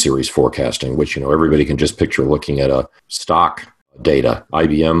time series forecasting, which, everybody can just picture looking at a stock data,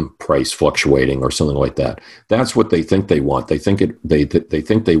 IBM price fluctuating or something like that. That's what they think they want. They think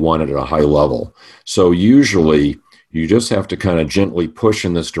they want it at a high level. So usually you just have to kind of gently push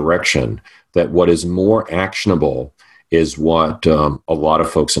in this direction that what is more actionable is what a lot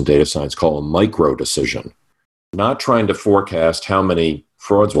of folks in data science call a micro decision. Not trying to forecast how many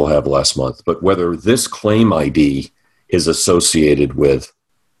frauds we'll have last month, but whether this claim ID is associated with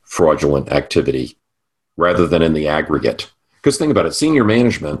fraudulent activity rather than in the aggregate. Because think about it, senior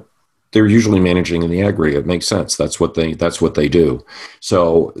management, they're usually managing in the aggregate. It makes sense. That's what they do.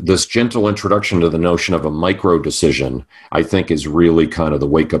 So this gentle introduction to the notion of a micro decision, I think, is really kind of the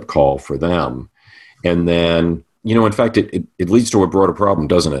wake-up call for them. And then, in fact, it leads to a broader problem,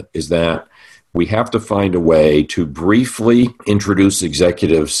 doesn't it? Is that we have to find a way to briefly introduce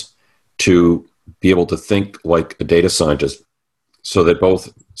executives to be able to think like a data scientist, so that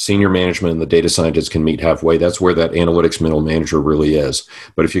both senior management and the data scientists can meet halfway. That's where that analytics middle manager really is.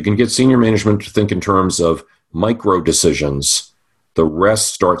 But if you can get senior management to think in terms of micro decisions, the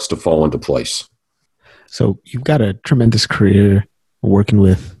rest starts to fall into place. So you've got a tremendous career working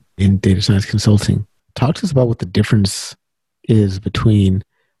in data science consulting. Talk to us about what the difference is between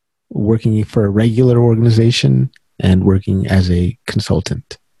working for a regular organization and working as a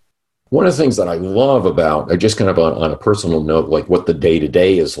consultant. One of the things that I love about, just kind of on a personal note, like what the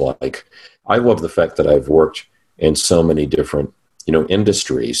day-to-day is like, I love the fact that I've worked in so many different,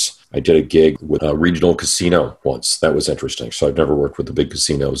 industries. I did a gig with a regional casino once. That was interesting. So I've never worked with the big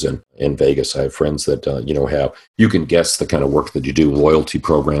casinos in Vegas. I have friends that, have, you can guess the kind of work that you do, loyalty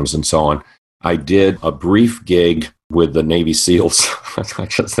programs and so on. I did a brief gig with the Navy SEALs. I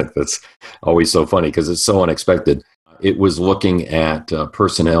just think that's always so funny because it's so unexpected. It was looking at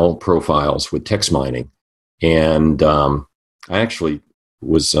personnel profiles with text mining. And I actually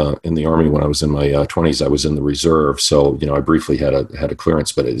was in the Army when I was in my 20s. I was in the reserve. So, I briefly had a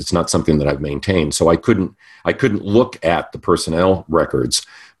clearance, but it's not something that I've maintained. So I couldn't look at the personnel records,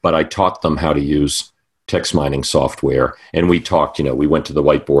 but I taught them how to use text mining software. And we talked, we went to the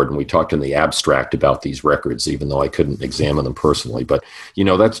whiteboard and we talked in the abstract about these records, even though I couldn't examine them personally. But,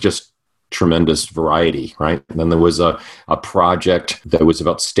 that's just tremendous variety, right? And then there was a project that was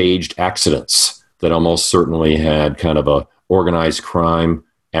about staged accidents that almost certainly had kind of a organized crime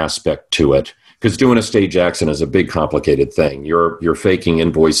aspect to it. Because doing a stage accident is a big, complicated thing. You're faking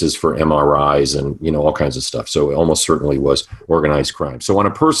invoices for MRIs and all kinds of stuff. So it almost certainly was organized crime. So on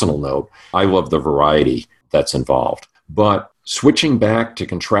a personal note, I love the variety that's involved. But switching back to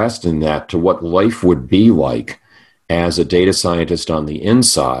contrasting that to what life would be like as a data scientist on the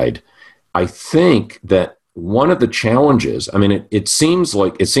inside, I think that one of the challenges, it seems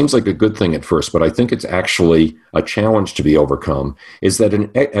like a good thing at first, but I think it's actually a challenge to be overcome, is that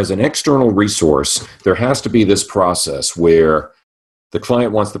as an external resource, there has to be this process where the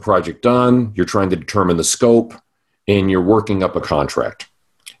client wants the project done, you're trying to determine the scope, and you're working up a contract.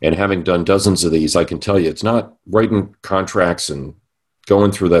 And having done dozens of these, I can tell you it's not writing contracts and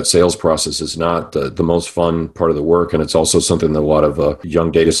going through that sales process is not the most fun part of the work. And it's also something that a lot of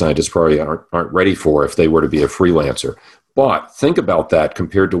young data scientists probably aren't ready for if they were to be a freelancer. But think about that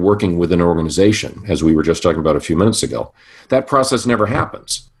compared to working with an organization, as we were just talking about a few minutes ago. That process never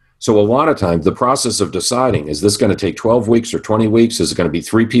happens. So a lot of times the process of deciding, is this going to take 12 weeks or 20 weeks? Is it going to be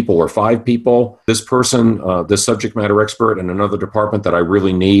 3 people or 5 people? This person, this subject matter expert in another department that I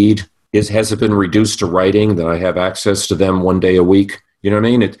really need, has it been reduced to writing that I have access to them 1 day a week? You know what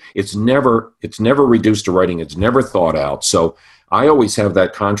I mean? It's never reduced to writing. It's never thought out. So I always have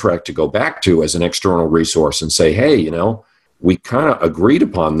that contract to go back to as an external resource and say, hey, we kind of agreed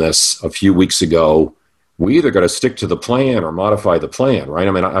upon this a few weeks ago. We either got to stick to the plan or modify the plan, right?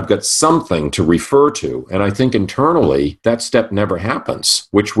 I've got something to refer to. And I think internally that step never happens,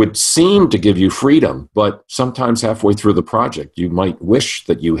 which would seem to give you freedom. But sometimes halfway through the project, you might wish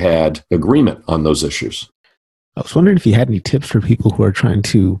that you had agreement on those issues. I was wondering if you had any tips for people who are trying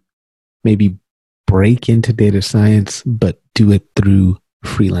to maybe break into data science, but do it through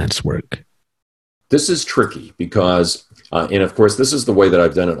freelance work. This is tricky because, and of course, this is the way that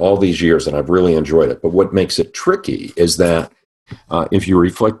I've done it all these years, and I've really enjoyed it. But what makes it tricky is that if you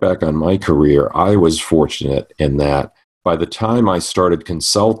reflect back on my career, I was fortunate in that by the time I started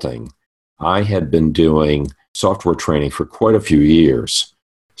consulting, I had been doing software training for quite a few years.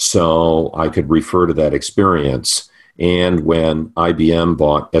 So I could refer to that experience. And when IBM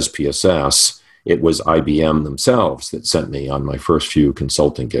bought SPSS, it was IBM themselves that sent me on my first few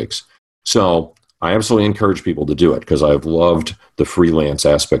consulting gigs. So I absolutely encourage people to do it because I've loved the freelance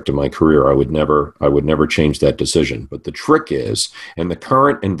aspect of my career. I would never change that decision. But the trick is, in the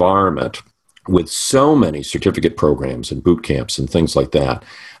current environment, with so many certificate programs and boot camps and things like that,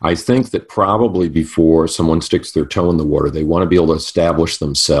 I think that probably before someone sticks their toe in the water, they want to be able to establish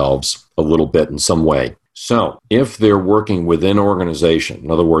themselves a little bit in some way. So if they're working within an organization, in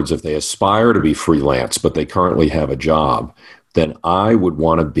other words, if they aspire to be freelance, but they currently have a job, then I would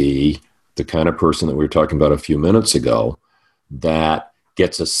want to be the kind of person that we were talking about a few minutes ago that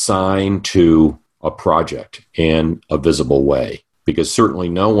gets assigned to a project in a visible way. Because certainly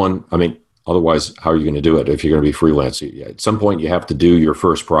no one, otherwise, how are you going to do it if you're going to be freelance? At some point, you have to do your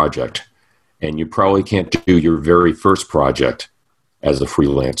first project, and you probably can't do your very first project as a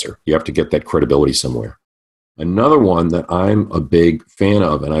freelancer. You have to get that credibility somewhere. Another one that I'm a big fan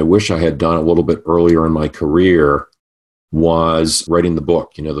of, and I wish I had done a little bit earlier in my career, was writing the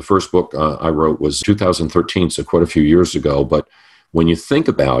book. The first book I wrote was 2013, so quite a few years ago. But when you think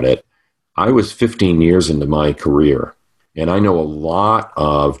about it, I was 15 years into my career. And I know a lot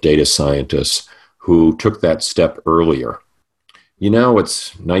of data scientists who took that step earlier.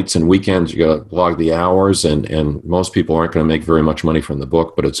 It's nights and weekends, you got to log the hours, and most people aren't going to make very much money from the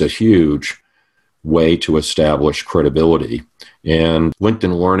book, but it's a huge way to establish credibility. And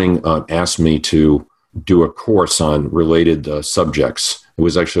LinkedIn Learning asked me to do a course on related subjects. It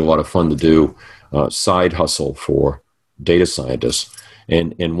was actually a lot of fun to do, side hustle for data scientists.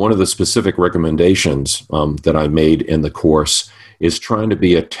 And one of the specific recommendations that I made in the course is trying to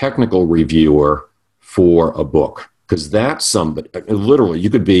be a technical reviewer for a book. Because that's somebody, literally, you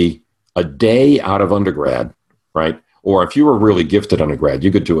could be a day out of undergrad, right? Or if you were really gifted undergrad,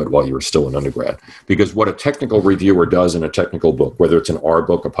 you could do it while you were still an undergrad. Because what a technical reviewer does in a technical book, whether it's an R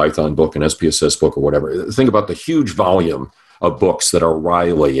book, a Python book, an SPSS book, or whatever, think about the huge volume of books that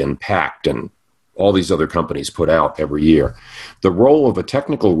O'Reilly and Pact and all these other companies put out every year. The role of a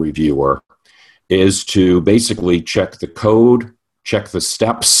technical reviewer is to basically check the code, check the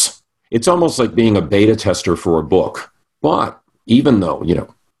steps. It's almost like being a beta tester for a book. But even though,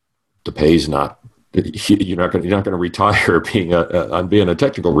 the pay's not, you're not going to retire being a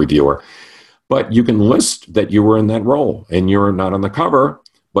technical reviewer. But you can list that you were in that role, and you're not on the cover,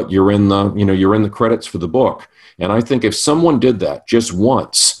 but you're in the credits for the book. And I think if someone did that just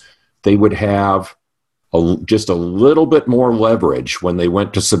once, they would have just a little bit more leverage when they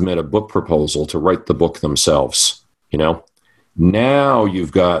went to submit a book proposal to write the book themselves. Now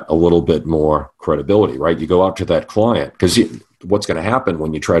you've got a little bit more credibility, right? You go out to that client, because what's going to happen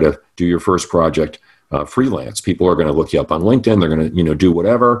when you try to do your first project freelance? People are going to look you up on LinkedIn. They're going to, do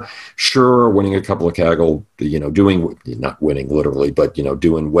whatever. Sure, winning a couple of Kaggle, doing, not winning literally, but,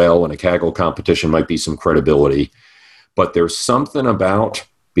 doing well in a Kaggle competition might be some credibility. But there's something about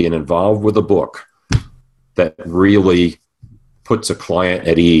being involved with a book that really puts a client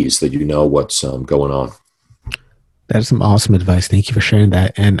at ease, that you know what's going on. That's some awesome advice. Thank you for sharing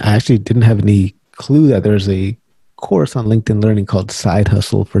that. And I actually didn't have any clue that there's a course on LinkedIn Learning called Side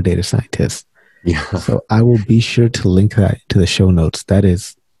Hustle for Data Scientists. Yeah. So I will be sure to link that to the show notes. That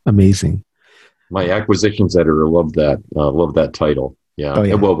is amazing. My acquisitions editor loved that title. Yeah. Oh,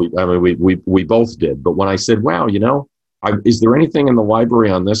 yeah. Well, we both did. But when I said, wow, is there anything in the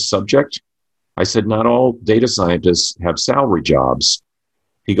library on this subject? I said, not all data scientists have salary jobs.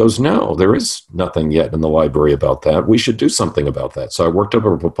 He goes, no, there is nothing yet in the library about that. We should do something about that. So I worked up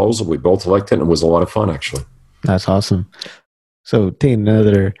a proposal. We both liked it, and it was a lot of fun, actually. That's awesome. So taking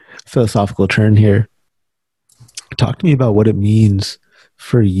another philosophical turn here, talk to me about what it means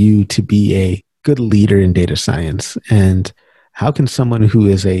for you to be a good leader in data science, and how can someone who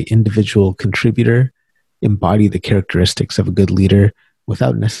is an individual contributor embody the characteristics of a good leader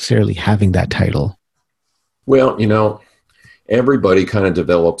without necessarily having that title? Well, everybody kind of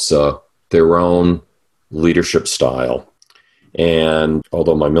develops their own leadership style. And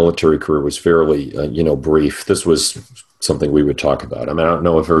although my military career was fairly, brief, this was something we would talk about. I mean, I don't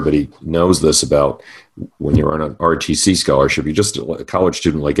know if everybody knows this about when you're on an RTC scholarship. You're just a college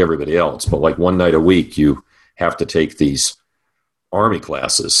student like everybody else, but like one night a week, you have to take these Army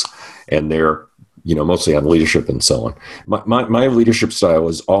classes, and they're, mostly on leadership and so on. My leadership style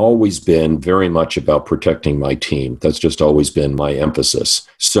has always been very much about protecting my team. That's just always been my emphasis.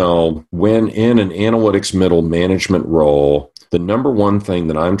 So when in an analytics middle management role, the number one thing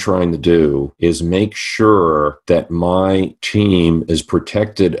that I'm trying to do is make sure that my team is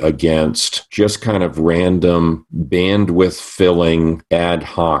protected against just kind of random bandwidth filling ad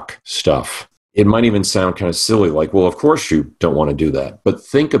hoc stuff. It might even sound kind of silly, like, well, of course you don't want to do that. But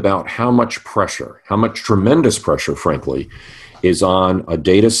think about how much pressure, how much tremendous pressure, frankly, is on a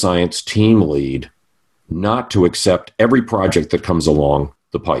data science team lead not to accept every project that comes along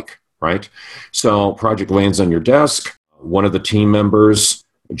the pike, right? So project lands on your desk. One of the team members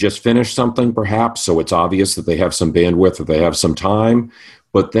just finished something, perhaps, so it's obvious that they have some bandwidth or they have some time.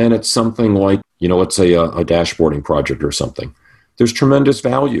 But then it's something like, let's say a dashboarding project or something. There's tremendous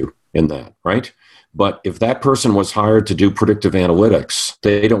value in that, right? But if that person was hired to do predictive analytics,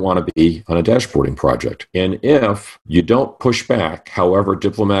 they don't want to be on a dashboarding project. And if you don't push back, however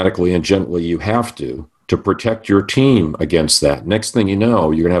diplomatically and gently you have to protect your team against that, next thing you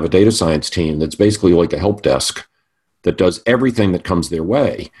know, you're going to have a data science team that's basically like a help desk that does everything that comes their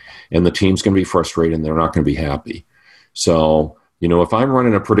way. And the team's going to be frustrated and they're not going to be happy. So, if I'm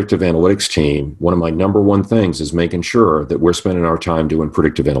running a predictive analytics team, one of my number one things is making sure that we're spending our time doing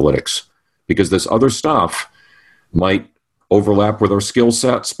predictive analytics, because this other stuff might overlap with our skill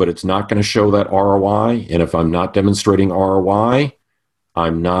sets, but it's not going to show that ROI. And if I'm not demonstrating ROI,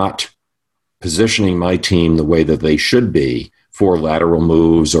 I'm not positioning my team the way that they should be for lateral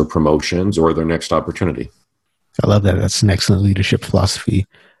moves or promotions or their next opportunity. I love that. That's an excellent leadership philosophy.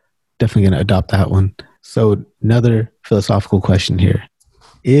 Definitely going to adopt that one. So another philosophical question here.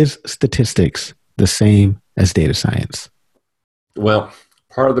 Is statistics the same as data science? Well,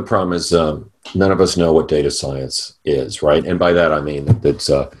 part of the problem is none of us know what data science is, right? And by that, I mean it's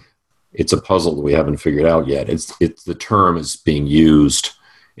a puzzle that we haven't figured out yet. It's the term is being used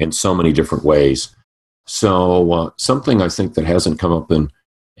in so many different ways. So something I think that hasn't come up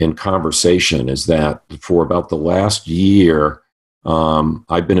in conversation is that for about the last year,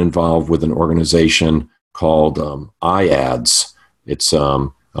 I've been involved with an organization called iAds. It's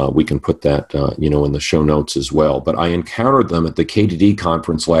we can put that in the show notes as well. But I encountered them at the KDD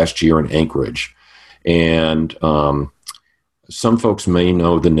conference last year in Anchorage, and some folks may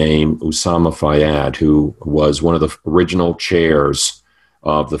know the name Usama Fayyad, who was one of the original chairs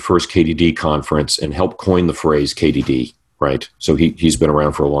of the first KDD conference and helped coin the phrase KDD. right? So he's been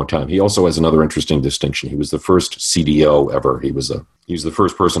around for a long time. He also has another interesting distinction. He was the first CDO ever. He was the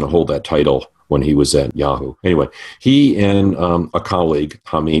first person to hold that title when he was at Yahoo. Anyway, he and a colleague,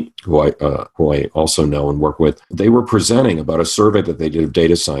 Hamid, who I also know and work with, they were presenting about a survey that they did of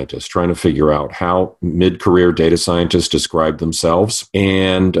data scientists, trying to figure out how mid-career data scientists describe themselves,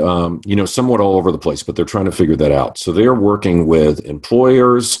 and somewhat all over the place, but they're trying to figure that out. So they're working with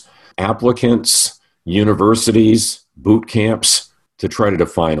employers, applicants, universities, boot camps to try to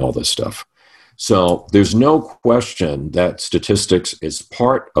define all this stuff. So there's no question that statistics is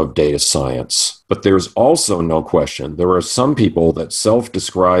part of data science, but there's also no question there are some people that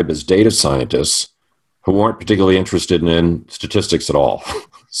self-describe as data scientists who aren't particularly interested in statistics at all.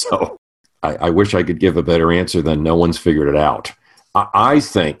 So I wish I could give a better answer than no one's figured it out. I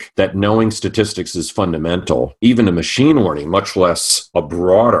think that knowing statistics is fundamental, even to machine learning, much less a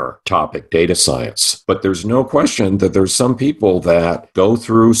broader topic, data science. But there's no question that there's some people that go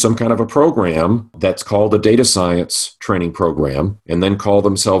through some kind of a program that's called a data science training program and then call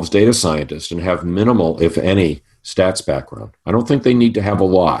themselves data scientists and have minimal, if any, stats background. I don't think they need to have a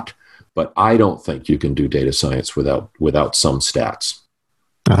lot, but I don't think you can do data science without some stats.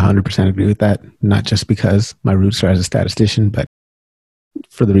 I 100% agree with that, not just because my roots are as a statistician, but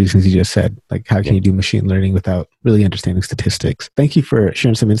for the reasons you just said. Like, how can you do machine learning without really understanding statistics? Thank you for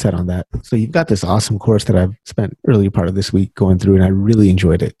sharing some insight on that. So you've got this awesome course that I've spent earlier part of this week going through, and I really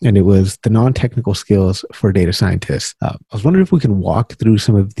enjoyed it. And it was the non-technical skills for data scientists. I was wondering if we can walk through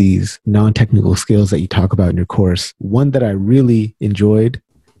some of these non-technical skills that you talk about in your course. One that I really enjoyed,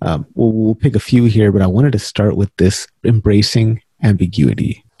 we'll pick a few here, but I wanted to start with this embracing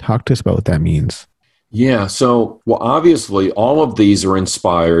ambiguity. Talk to us about what that means. Yeah. So, well, obviously, all of these are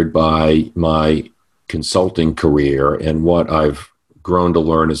inspired by my consulting career and what I've grown to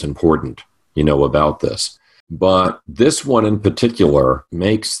learn is important, about this. But this one in particular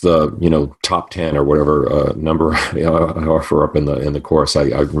makes the, top 10 or whatever number I offer up in the course. I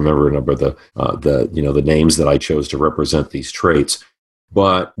remember a number of the names that I chose to represent these traits.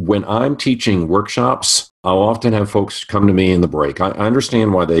 But when I'm teaching workshops, I'll often have folks come to me in the break. I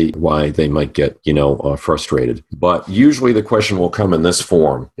understand why they might get, frustrated. But usually the question will come in this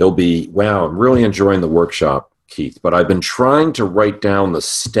form. It'll be, wow, I'm really enjoying the workshop, Keith, but I've been trying to write down the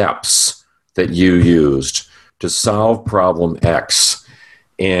steps that you used to solve problem X.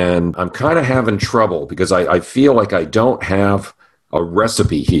 And I'm kind of having trouble because I feel like I don't have a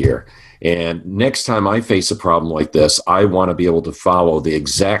recipe here. And next time I face a problem like this, I want to be able to follow the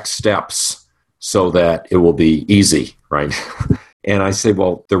exact steps so that it will be easy, right? And I say,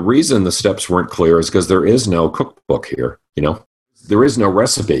 well, the reason the steps weren't clear is because there is no cookbook here, There is no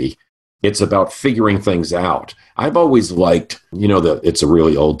recipe. It's about figuring things out. I've always liked, it's a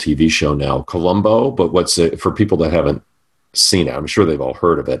really old TV show now, Columbo, but for people that haven't seen it, I'm sure they've all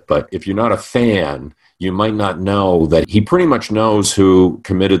heard of it, but if you're not a fan, you might not know that he pretty much knows who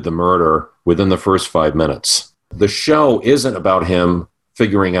committed the murder within the first 5 minutes. The show isn't about him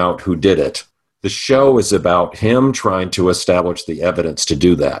figuring out who did it. The show is about him trying to establish the evidence to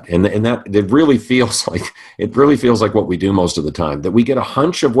do that. And that it really feels like what we do most of the time, that we get a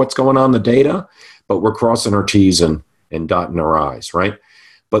hunch of what's going on in the data, but we're crossing our T's and dotting our I's, right?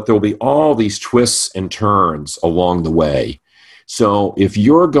 But there'll be all these twists and turns along the way. So if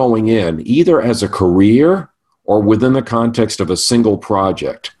you're going in either as a career or within the context of a single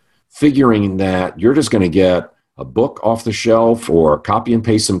project, figuring that you're just going to get a book off the shelf or copy and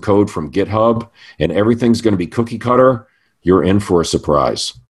paste some code from GitHub and everything's going to be cookie cutter, you're in for a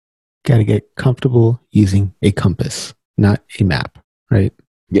surprise. Got to get comfortable using a compass, not a map, right?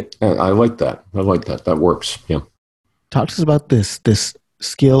 Yeah, I like that. That works. Yeah. Talk to us about this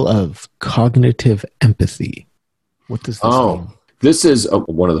skill of cognitive empathy. What does this mean? This is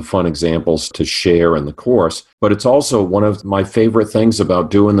one of the fun examples to share in the course, but it's also one of my favorite things about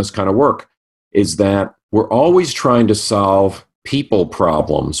doing this kind of work is that we're always trying to solve people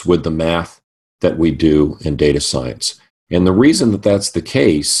problems with the math that we do in data science. And the reason that that's the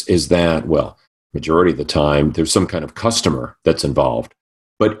case is that, well, majority of the time, there's some kind of customer that's involved.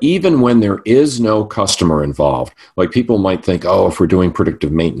 But even when there is no customer involved, like people might think, if we're doing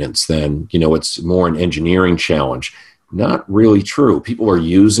predictive maintenance, then, it's more an engineering challenge. Not really true. People are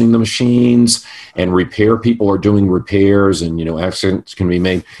using the machines and repair people are doing repairs and, accidents can be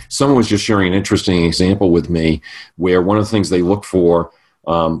made. Someone was just sharing an interesting example with me where one of the things they look for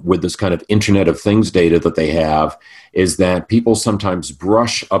with this kind of Internet of Things data that they have is that people sometimes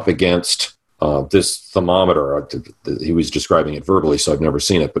brush up against this thermometer. He was describing it verbally, so I've never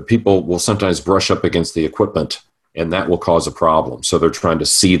seen it, but people will sometimes brush up against the equipment and that will cause a problem. So they're trying to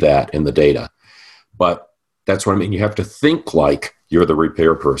see that in the data. But That's what I mean. You have to think like you're the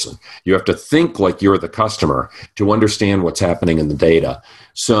repair person. You have to think like you're the customer to understand what's happening in the data.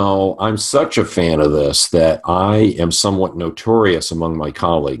 So I'm such a fan of this that I am somewhat notorious among my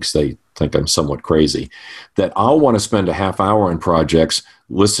colleagues. They think I'm somewhat crazy, that I'll want to spend a half hour on projects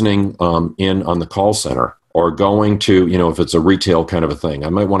listening in on the call center, or going to, if it's a retail kind of a thing. I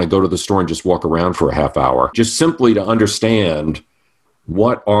might want to go to the store and just walk around for a half hour, just simply to understand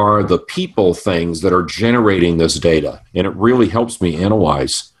what are the people things that are generating this data. And it really helps me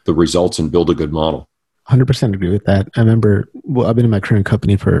analyze the results and build a good model. 100% agree with that. I remember, I've been in my current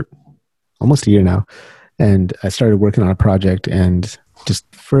company for almost a year now, and I started working on a project and just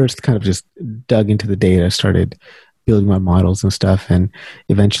first kind of just dug into the data, started building my models and stuff. And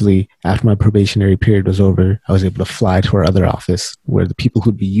eventually, after my probationary period was over, I was able to fly to our other office where the people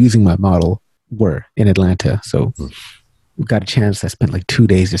who'd be using my model were in Atlanta. So got a chance. I spent like 2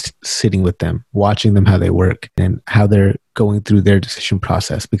 days just sitting with them, watching them how they work and how they're going through their decision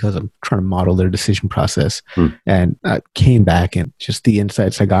process, because I'm trying to model their decision process. And I came back, and just the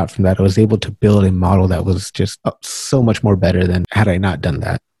insights I got from that, I was able to build a model that was just so much more better than had I not done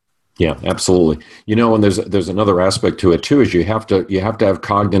that. Yeah, absolutely. And there's another aspect to it too, is you have to have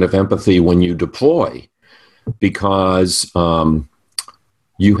cognitive empathy when you deploy, because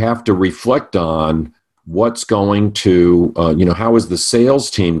you have to reflect on what's going to, how is the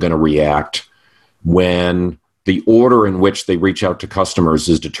sales team going to react when the order in which they reach out to customers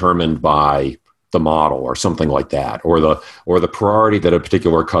is determined by the model or something like that, or the priority that a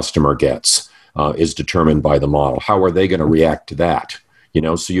particular customer gets is determined by the model. How are they going to react to that?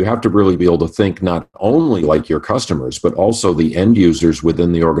 So you have to really be able to think not only like your customers, but also the end users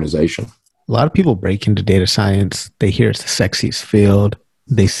within the organization. A lot of people break into data science. They hear it's the sexiest field.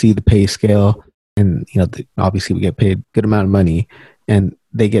 They see the pay scale, and obviously we get paid a good amount of money, and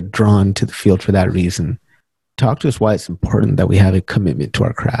they get drawn to the field for that reason. Talk to us why it's important that we have a commitment to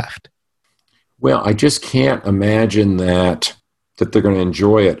our craft. Well, I just can't imagine that they're going to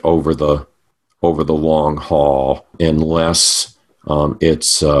enjoy it over the long haul unless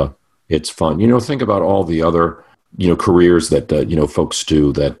it's fun. Think about all the other careers that folks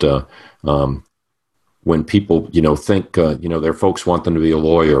do that when people think their folks want them to be a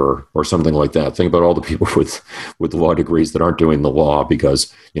lawyer or something like that. Think about all the people with law degrees that aren't doing the law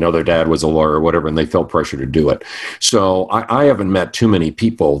because their dad was a lawyer or whatever, and they felt pressure to do it. So I haven't met too many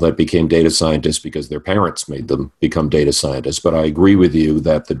people that became data scientists because their parents made them become data scientists. But I agree with you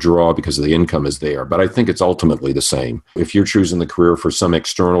that the draw because of the income is there. But I think it's ultimately the same. If you're choosing the career for some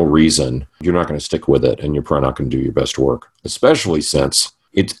external reason, you're not going to stick with it, and you're probably not going to do your best work, especially since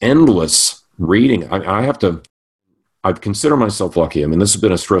it's endless reading. I've considered myself lucky. I mean, this has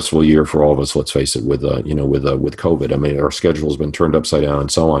been a stressful year for all of us, let's face it, with COVID. I mean, our schedule has been turned upside down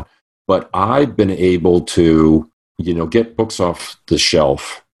and so on. But I've been able to, get books off the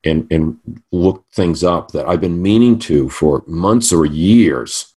shelf and look things up that I've been meaning to for months or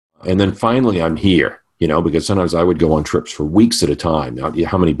years. And then finally I'm here, because sometimes I would go on trips for weeks at a time. Now,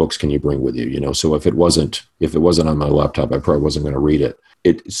 how many books can you bring with you? So if it wasn't on my laptop, I probably wasn't going to read it.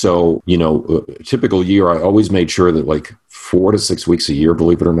 A typical year, I always made sure that like 4 to 6 weeks a year,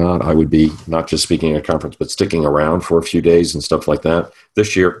 believe it or not, I would be not just speaking at a conference, but sticking around for a few days and stuff like that.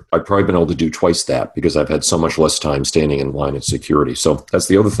 This year, I've probably been able to do twice that because I've had so much less time standing in line at security. So that's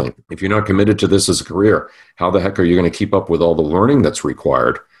the other thing. If you're not committed to this as a career, how the heck are you going to keep up with all the learning that's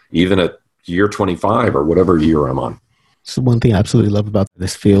required, even at year 25 or whatever year I'm on? So one thing I absolutely love about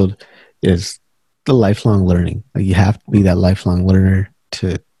this field is the lifelong learning. You have to be that lifelong learner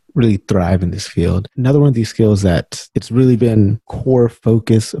to really thrive in this field. Another one of these skills that it's really been core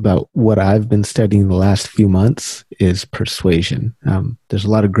focus about what I've been studying the last few months is persuasion. There's a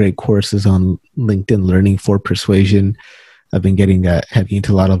lot of great courses on LinkedIn Learning for Persuasion. I've been getting heavy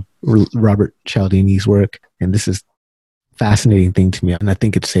into a lot of Robert Cialdini's work, and this is a fascinating thing to me. And I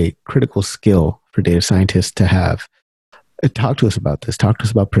think it's a critical skill for data scientists to have. Talk to us about this. Talk to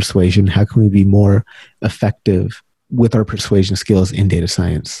us about persuasion. How can we be more effective with our persuasion skills in data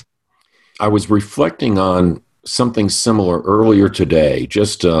science? I was reflecting on something similar earlier today.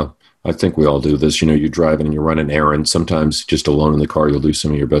 I think we all do this. You're driving and you're running errands. Sometimes just alone in the car, you'll do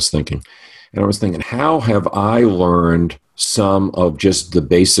some of your best thinking. And I was thinking, how have I learned some of just the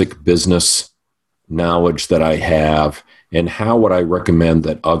basic business knowledge that I have, and how would I recommend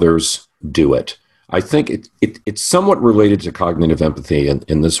that others do it? I think it's somewhat related to cognitive empathy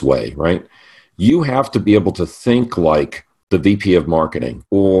in this way, right? You have to be able to think like the VP of marketing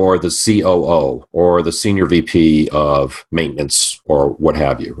or the COO or the senior VP of maintenance or what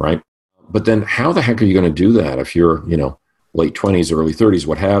have you, right? But then how the heck are you going to do that if you're, late 20s, early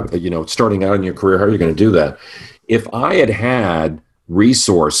 30s, starting out in your career, how are you going to do that? If I had had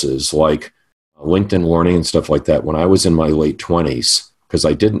resources like LinkedIn Learning and stuff like that when I was in my late 20s, because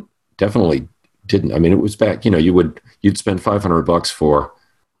I definitely didn't. I mean, it was back, you'd spend $500 for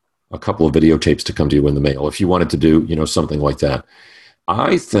a couple of videotapes to come to you in the mail if you wanted to do, something like that.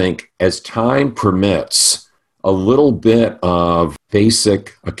 I think as time permits, a little bit of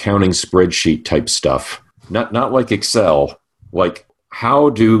basic accounting spreadsheet type stuff, not like Excel, like how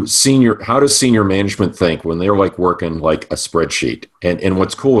does senior management think when they're like working like a spreadsheet? And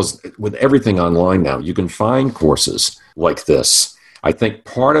what's cool is with everything online now, you can find courses like this. I think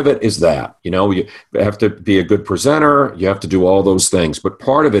part of it is that, you have to be a good presenter, you have to do all those things, but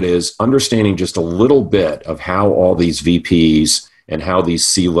part of it is understanding just a little bit of how all these VPs and how these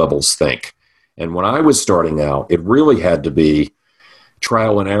C-levels think. And when I was starting out, it really had to be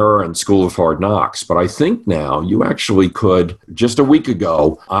trial and error and school of hard knocks. But I think now you actually could. Just a week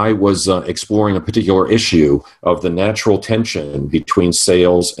ago, I was exploring a particular issue of the natural tension between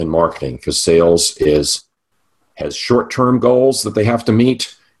sales and marketing, because sales has short-term goals that they have to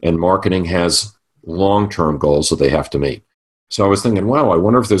meet, and marketing has long-term goals that they have to meet. So I was thinking, wow, I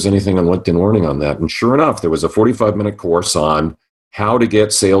wonder if there's anything on LinkedIn Learning on that. And sure enough, there was a 45-minute course on how to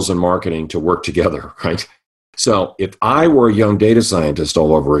get sales and marketing to work together, right? So if I were a young data scientist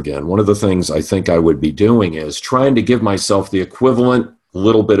all over again, one of the things I think I would be doing is trying to give myself the equivalent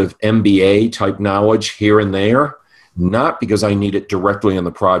little bit of MBA type knowledge here and there, not because I need it directly in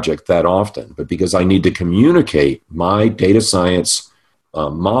the project that often, but because I need to communicate my data science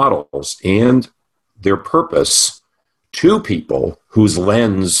models and their purpose to people whose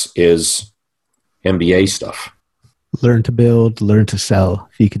lens is MBA stuff. Learn to build, learn to sell.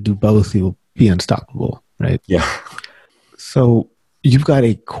 If you could do both, you'll be unstoppable, right? Yeah. So you've got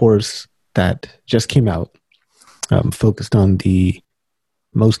a course that just came out focused on the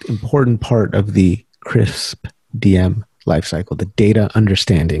most important part of the CRISP DM lifecycle, the data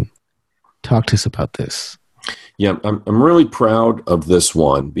understanding. Talk to us about this. Yeah, I'm really proud of this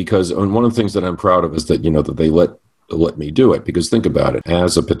one because one of the things that I'm proud of is that, that they let me do it. Because think about it,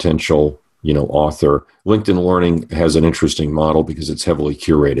 as a potential author, LinkedIn Learning has an interesting model because it's heavily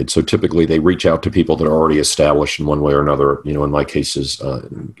curated. So typically they reach out to people that are already established in one way or another. In my case,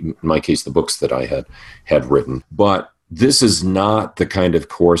 the books that I had written. But this is not the kind of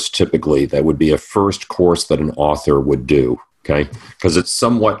course typically that would be a first course that an author would do. Okay, because it's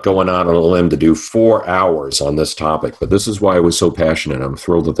somewhat going out on a limb to do 4 hours on this topic. But this is why I was so passionate. I'm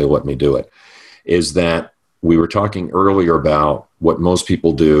thrilled that they let me do it. Is that we were talking earlier about what most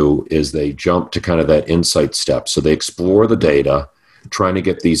people do is they jump to kind of that insight step. So they explore the data, trying to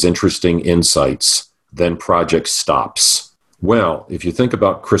get these interesting insights, then project stops. Well, if you think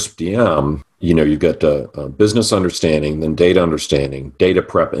about CRISP DM, you've got business understanding, then data understanding, data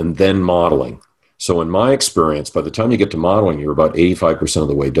prep, and then modeling. So in my experience, by the time you get to modeling, you're about 85% of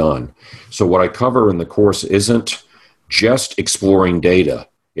the way done. So what I cover in the course isn't just exploring data.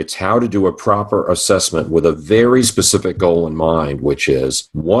 It's how to do a proper assessment with a very specific goal in mind, which is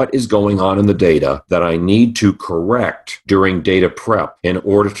what is going on in the data that I need to correct during data prep in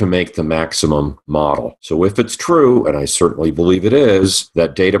order to make the maximum model. So if it's true, and I certainly believe it is,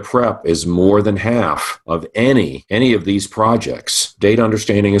 that data prep is more than half of any of these projects, data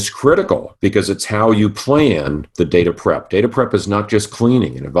understanding is critical because it's how you plan the data prep. Data prep is not just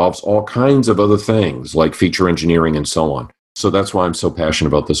cleaning. It involves all kinds of other things like feature engineering and so on. So that's why I'm so passionate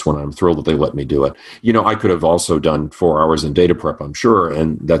about this one. I'm thrilled that they let me do it. I could have also done 4 hours in data prep, I'm sure,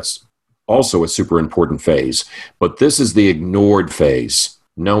 and that's also a super important phase. But this is the ignored phase.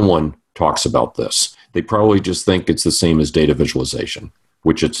 No one talks about this. They probably just think it's the same as data visualization,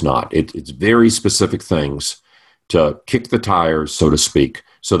 which it's not. It's very specific things to kick the tires, so to speak,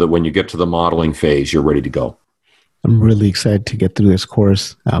 so that when you get to the modeling phase, you're ready to go. I'm really excited to get through this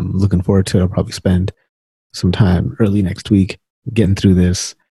course. I'm looking forward to it. I'll probably spend some time early next week getting through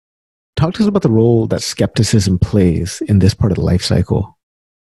this. Talk to us about the role that skepticism plays in this part of the life cycle.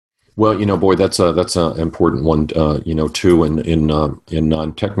 Well, boy, that's an important one, too, in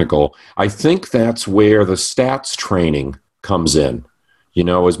non-technical. I think that's where the stats training comes in.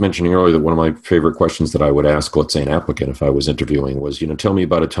 I was mentioning earlier that one of my favorite questions that I would ask, let's say an applicant if I was interviewing was, tell me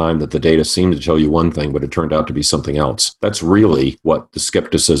about a time that the data seemed to tell you one thing, but it turned out to be something else. That's really what the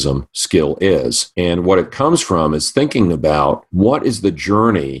skepticism skill is. And what it comes from is thinking about what is the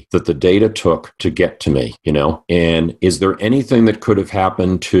journey that the data took to get to me, and is there anything that could have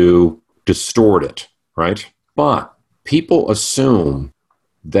happened to distort it, right? But people assume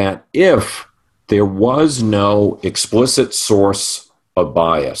that if there was no explicit source of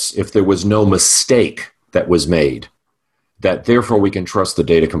bias, if there was no mistake that was made, that therefore we can trust the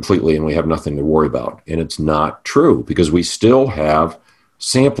data completely and we have nothing to worry about. And it's not true, because we still have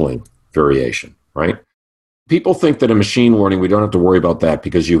sampling variation, right? People think that in machine learning, we don't have to worry about that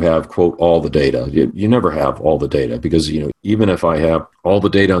because you have, quote, all the data. You never have all the data, because, even if I have all the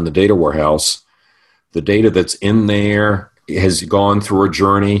data in the data warehouse, the data that's in there has gone through a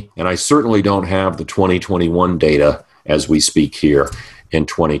journey, and I certainly don't have the 2021 data as we speak here in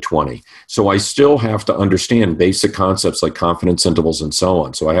 2020. So I still have to understand basic concepts like confidence intervals and so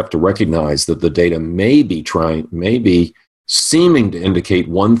on. So I have to recognize that the data may be seeming to indicate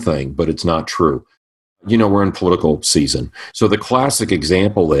one thing, but it's not true. We're in political season. So the classic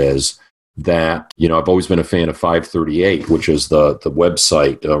example is that, I've always been a fan of 538, which is the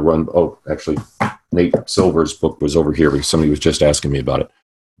website actually, Nate Silver's book was over here because somebody was just asking me about it.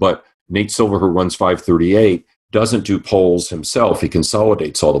 But Nate Silver, who runs 538, doesn't do polls himself. He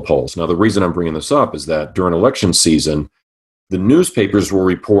consolidates all the polls. Now, the reason I'm bringing this up is that during election season, the newspapers will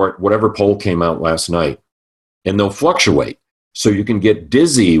report whatever poll came out last night, and they'll fluctuate. So you can get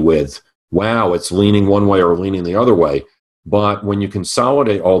dizzy with, wow, it's leaning one way or leaning the other way. But when you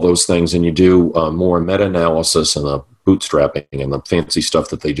consolidate all those things and you do more meta-analysis and the bootstrapping and the fancy stuff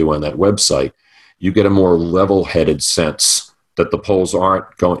that they do on that website, you get a more level-headed sense that the polls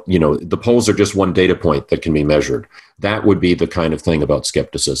aren't going, the polls are just one data point that can be measured. That would be the kind of thing about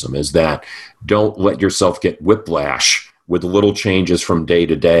skepticism, is that don't let yourself get whiplash with little changes from day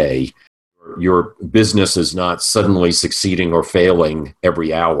to day. Your business is not suddenly succeeding or failing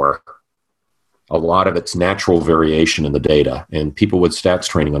every hour. A lot of it's natural variation in the data, and people with stats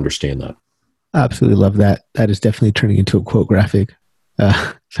training understand that. I absolutely love that. That is definitely turning into a quote graphic.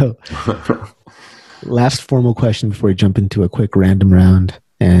 So last formal question before we jump into a quick random round,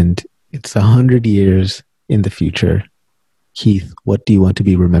 and it's 100 years in the future. Keith, what do you want to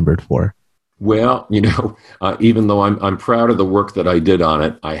be remembered for? Well, even though I'm proud of the work that I did on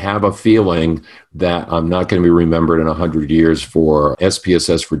it, I have a feeling that I'm not going to be remembered in 100 years for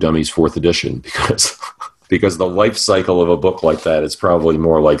SPSS for Dummies 4th edition, because the life cycle of a book like that is probably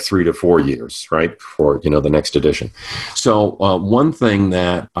more like 3 to 4 years, right, for the next edition. So one thing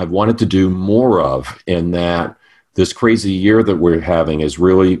that I've wanted to do more of, and that this crazy year that we're having has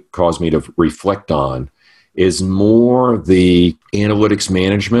really caused me to reflect on, is more the analytics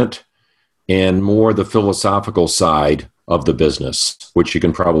management and more the philosophical side of the business, which you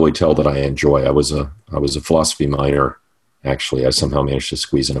can probably tell that I enjoy. I was a philosophy minor. Actually, I somehow managed to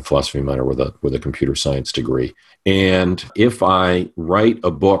squeeze in a philosophy minor with a computer science degree. And if I write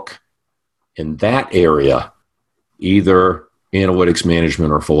a book in that area, either analytics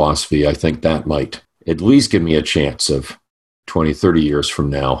management or philosophy, I think that might at least give me a chance of 20, 30 years from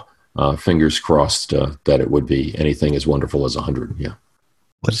now. Fingers crossed that it would be anything as wonderful as 100. Yeah.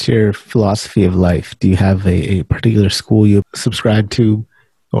 What's your philosophy of life? Do you have a particular school you subscribe to,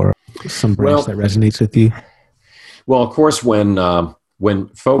 or some branch that resonates with you? Well, of course, when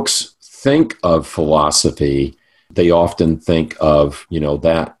folks think of philosophy, they often think of,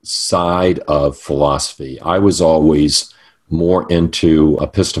 that side of philosophy. I was always more into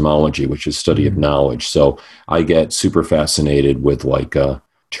epistemology, which is study of knowledge. So I get super fascinated with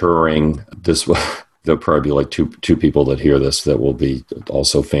Turing. There'll probably be like two people that hear this that will be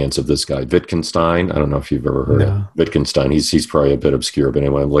also fans of this guy, Wittgenstein. I don't know if you've ever heard of Wittgenstein. He's probably a bit obscure, but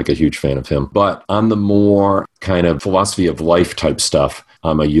anyway, I'm like a huge fan of him. But on the more kind of philosophy of life type stuff,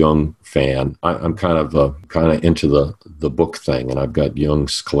 I'm a Jung fan. I'm kind of into the book thing, and I've got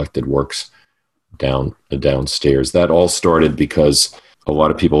Jung's collected works downstairs. That all started because a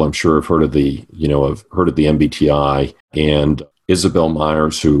lot of people, I'm sure, have heard of the MBTI, and Isabel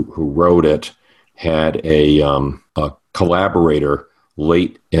Myers, who wrote it, had a collaborator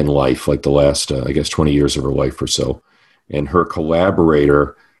late in life, like the last, 20 years of her life or so. And her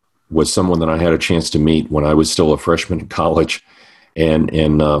collaborator was someone that I had a chance to meet when I was still a freshman in college, and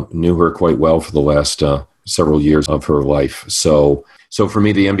knew her quite well for the last several years of her life. So for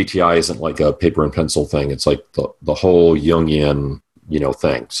me, the MBTI isn't like a paper and pencil thing. It's like the whole Jungian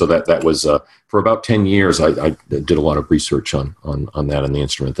thing. So that was for about 10 years. I did a lot of research on that and the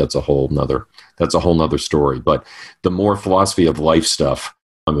instrument. That's a whole nother story. But the more philosophy of life stuff,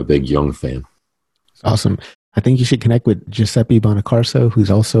 I'm a big Jung fan. Awesome. I think you should connect with Giuseppe Bonacarso,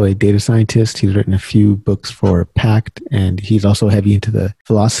 who's also a data scientist. He's written a few books for Pact, and he's also heavy into the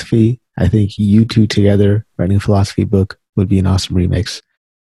philosophy. I think you two together writing a philosophy book would be an awesome remix.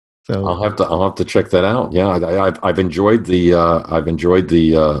 So I'll have to check that out. Yeah, I've enjoyed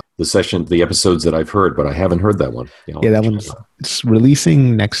the session, the episodes that I've heard, but I haven't heard that one. Yeah, that one's it's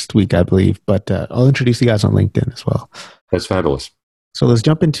releasing next week, I believe. But I'll introduce you guys on LinkedIn as well. That's fabulous. So let's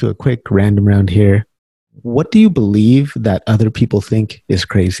jump into a quick random round here. What do you believe that other people think is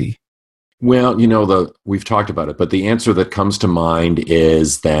crazy? Well, we've talked about it, but the answer that comes to mind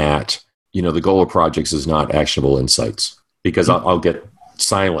is that, the goal of projects is not actionable insights, because I'll get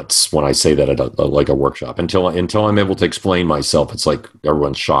silence when I say that at a workshop until I'm able to explain myself. It's like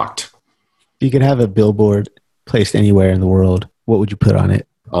everyone's shocked. If you could have a billboard placed anywhere in the world, what would you put on it?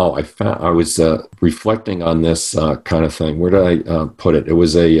 Oh, I was reflecting on this kind of thing. Where did I put it? It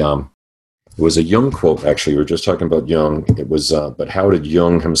was a Jung quote, actually. We were just talking about Jung. It was, but how did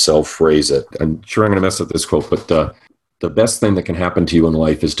Jung himself phrase it? I'm sure I'm going to mess up this quote, but the best thing that can happen to you in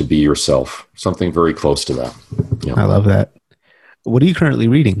life is to be yourself. Something very close to that. Yeah. I love that. What are you currently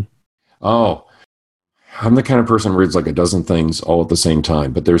reading? Oh, I'm the kind of person who reads like a dozen things all at the same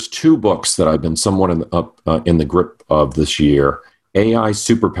time. But there's two books that I've been somewhat in the grip of this year. AI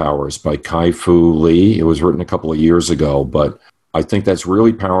Superpowers by Kai-Fu Lee. It was written a couple of years ago, but I think that's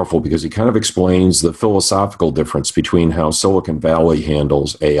really powerful because he kind of explains the philosophical difference between how Silicon Valley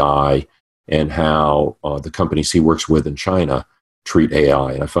handles AI and how the companies he works with in China treat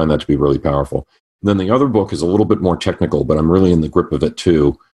AI. And I find that to be really powerful. And then the other book is a little bit more technical, but I'm really in the grip of it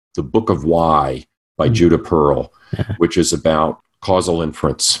too. The Book of Why by Judah Pearl, which is about causal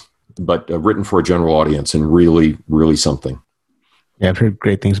inference, but written for a general audience and really, really something. Yeah, I've heard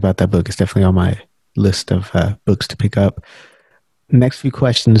great things about that book. It's definitely on my list of books to pick up. Next few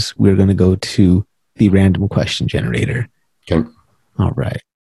questions, we're going to go to the random question generator. Okay. All right.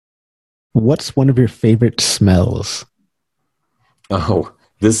 What's one of your favorite smells? Oh,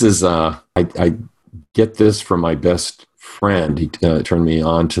 this is, I get this from my best friend. He turned me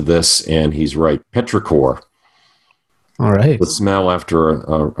on to this, and he's right. Petrichor. All right. The smell after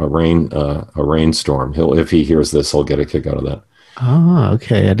a rainstorm. If he hears this, he'll get a kick out of that. Oh,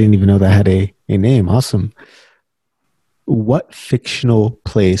 okay. I didn't even know that had a name. Awesome. What fictional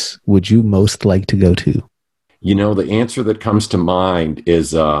place would you most like to go to? The answer that comes to mind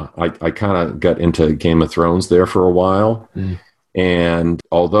is I kind of got into Game of Thrones there for a while. And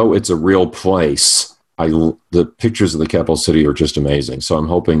although it's a real place, the pictures of the capital city are just amazing. So I'm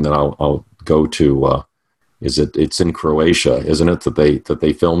hoping that I'll go to, it's in Croatia, isn't it, that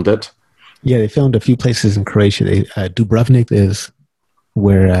they filmed it? Yeah, they filmed a few places in Croatia. Dubrovnik is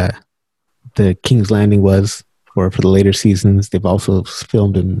where the King's Landing was for the later seasons. They've also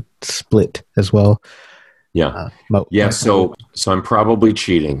filmed in Split as well. Yeah. So I'm probably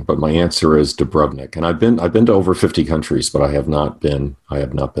cheating, but my answer is Dubrovnik. And I've been to over 50 countries, but I have not been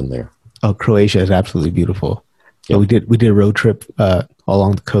there. Oh, Croatia is absolutely beautiful. Yeah. We did a road trip all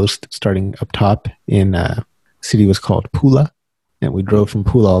along the coast, starting up top in a city was called Pula. And we drove from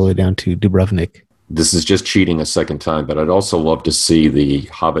Pula all the way down to Dubrovnik. This is just cheating a second time, but I'd also love to see the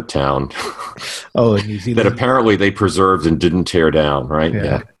Hobbit town. In New Zealand. That apparently they preserved and didn't tear down, right?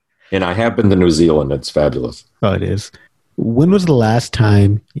 Yeah. And I have been to New Zealand. It's fabulous. Oh, it is. When was the last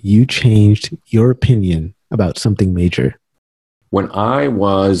time you changed your opinion about something major? When I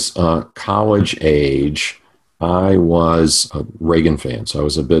was college age, I was a Reagan fan. So I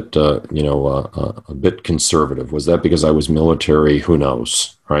was a bit, a bit conservative. Was that because I was military? Who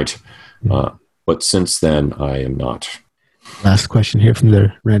knows, right? Mm-hmm. But since then, I am not. Last question here from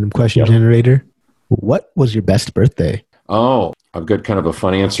the random question generator. What was your best birthday? Oh, I've got kind of a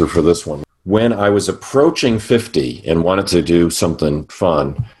fun answer for this one. When I was approaching 50 and wanted to do something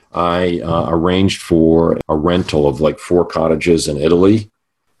fun, I arranged for a rental of like 4 cottages in Italy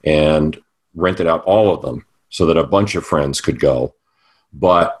and rented out all of them so that a bunch of friends could go.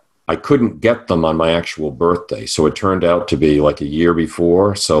 But I couldn't get them on my actual birthday. So it turned out to be like a year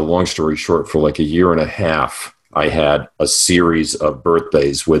before. So long story short, for like a year and a half, I had a series of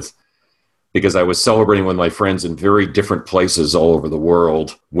birthdays because I was celebrating with my friends in very different places all over the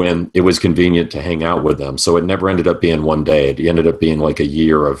world when it was convenient to hang out with them. So it never ended up being one day. It ended up being like a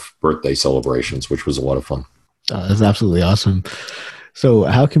year of birthday celebrations, which was a lot of fun. That's absolutely awesome. So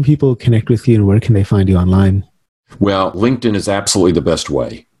how can people connect with you and where can they find you online? Well, LinkedIn is absolutely the best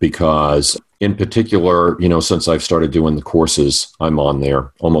way because in particular, since I've started doing the courses, I'm on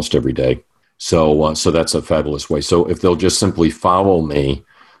there almost every day. So that's a fabulous way. So if they'll just simply follow me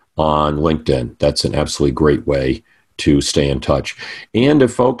on LinkedIn, that's an absolutely great way to stay in touch. And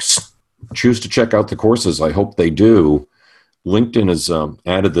if folks choose to check out the courses, I hope they do. LinkedIn has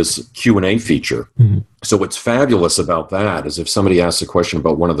added this Q&A feature. Mm-hmm. So what's fabulous about that is if somebody asks a question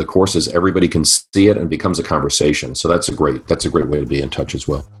about one of the courses, everybody can see it and it becomes a conversation. So that's a great way to be in touch as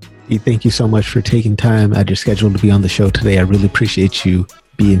well. Thank you so much for taking time out of your schedule to be on the show today. I really appreciate you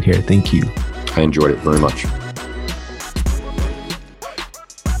being here. Thank you. I enjoyed it very much.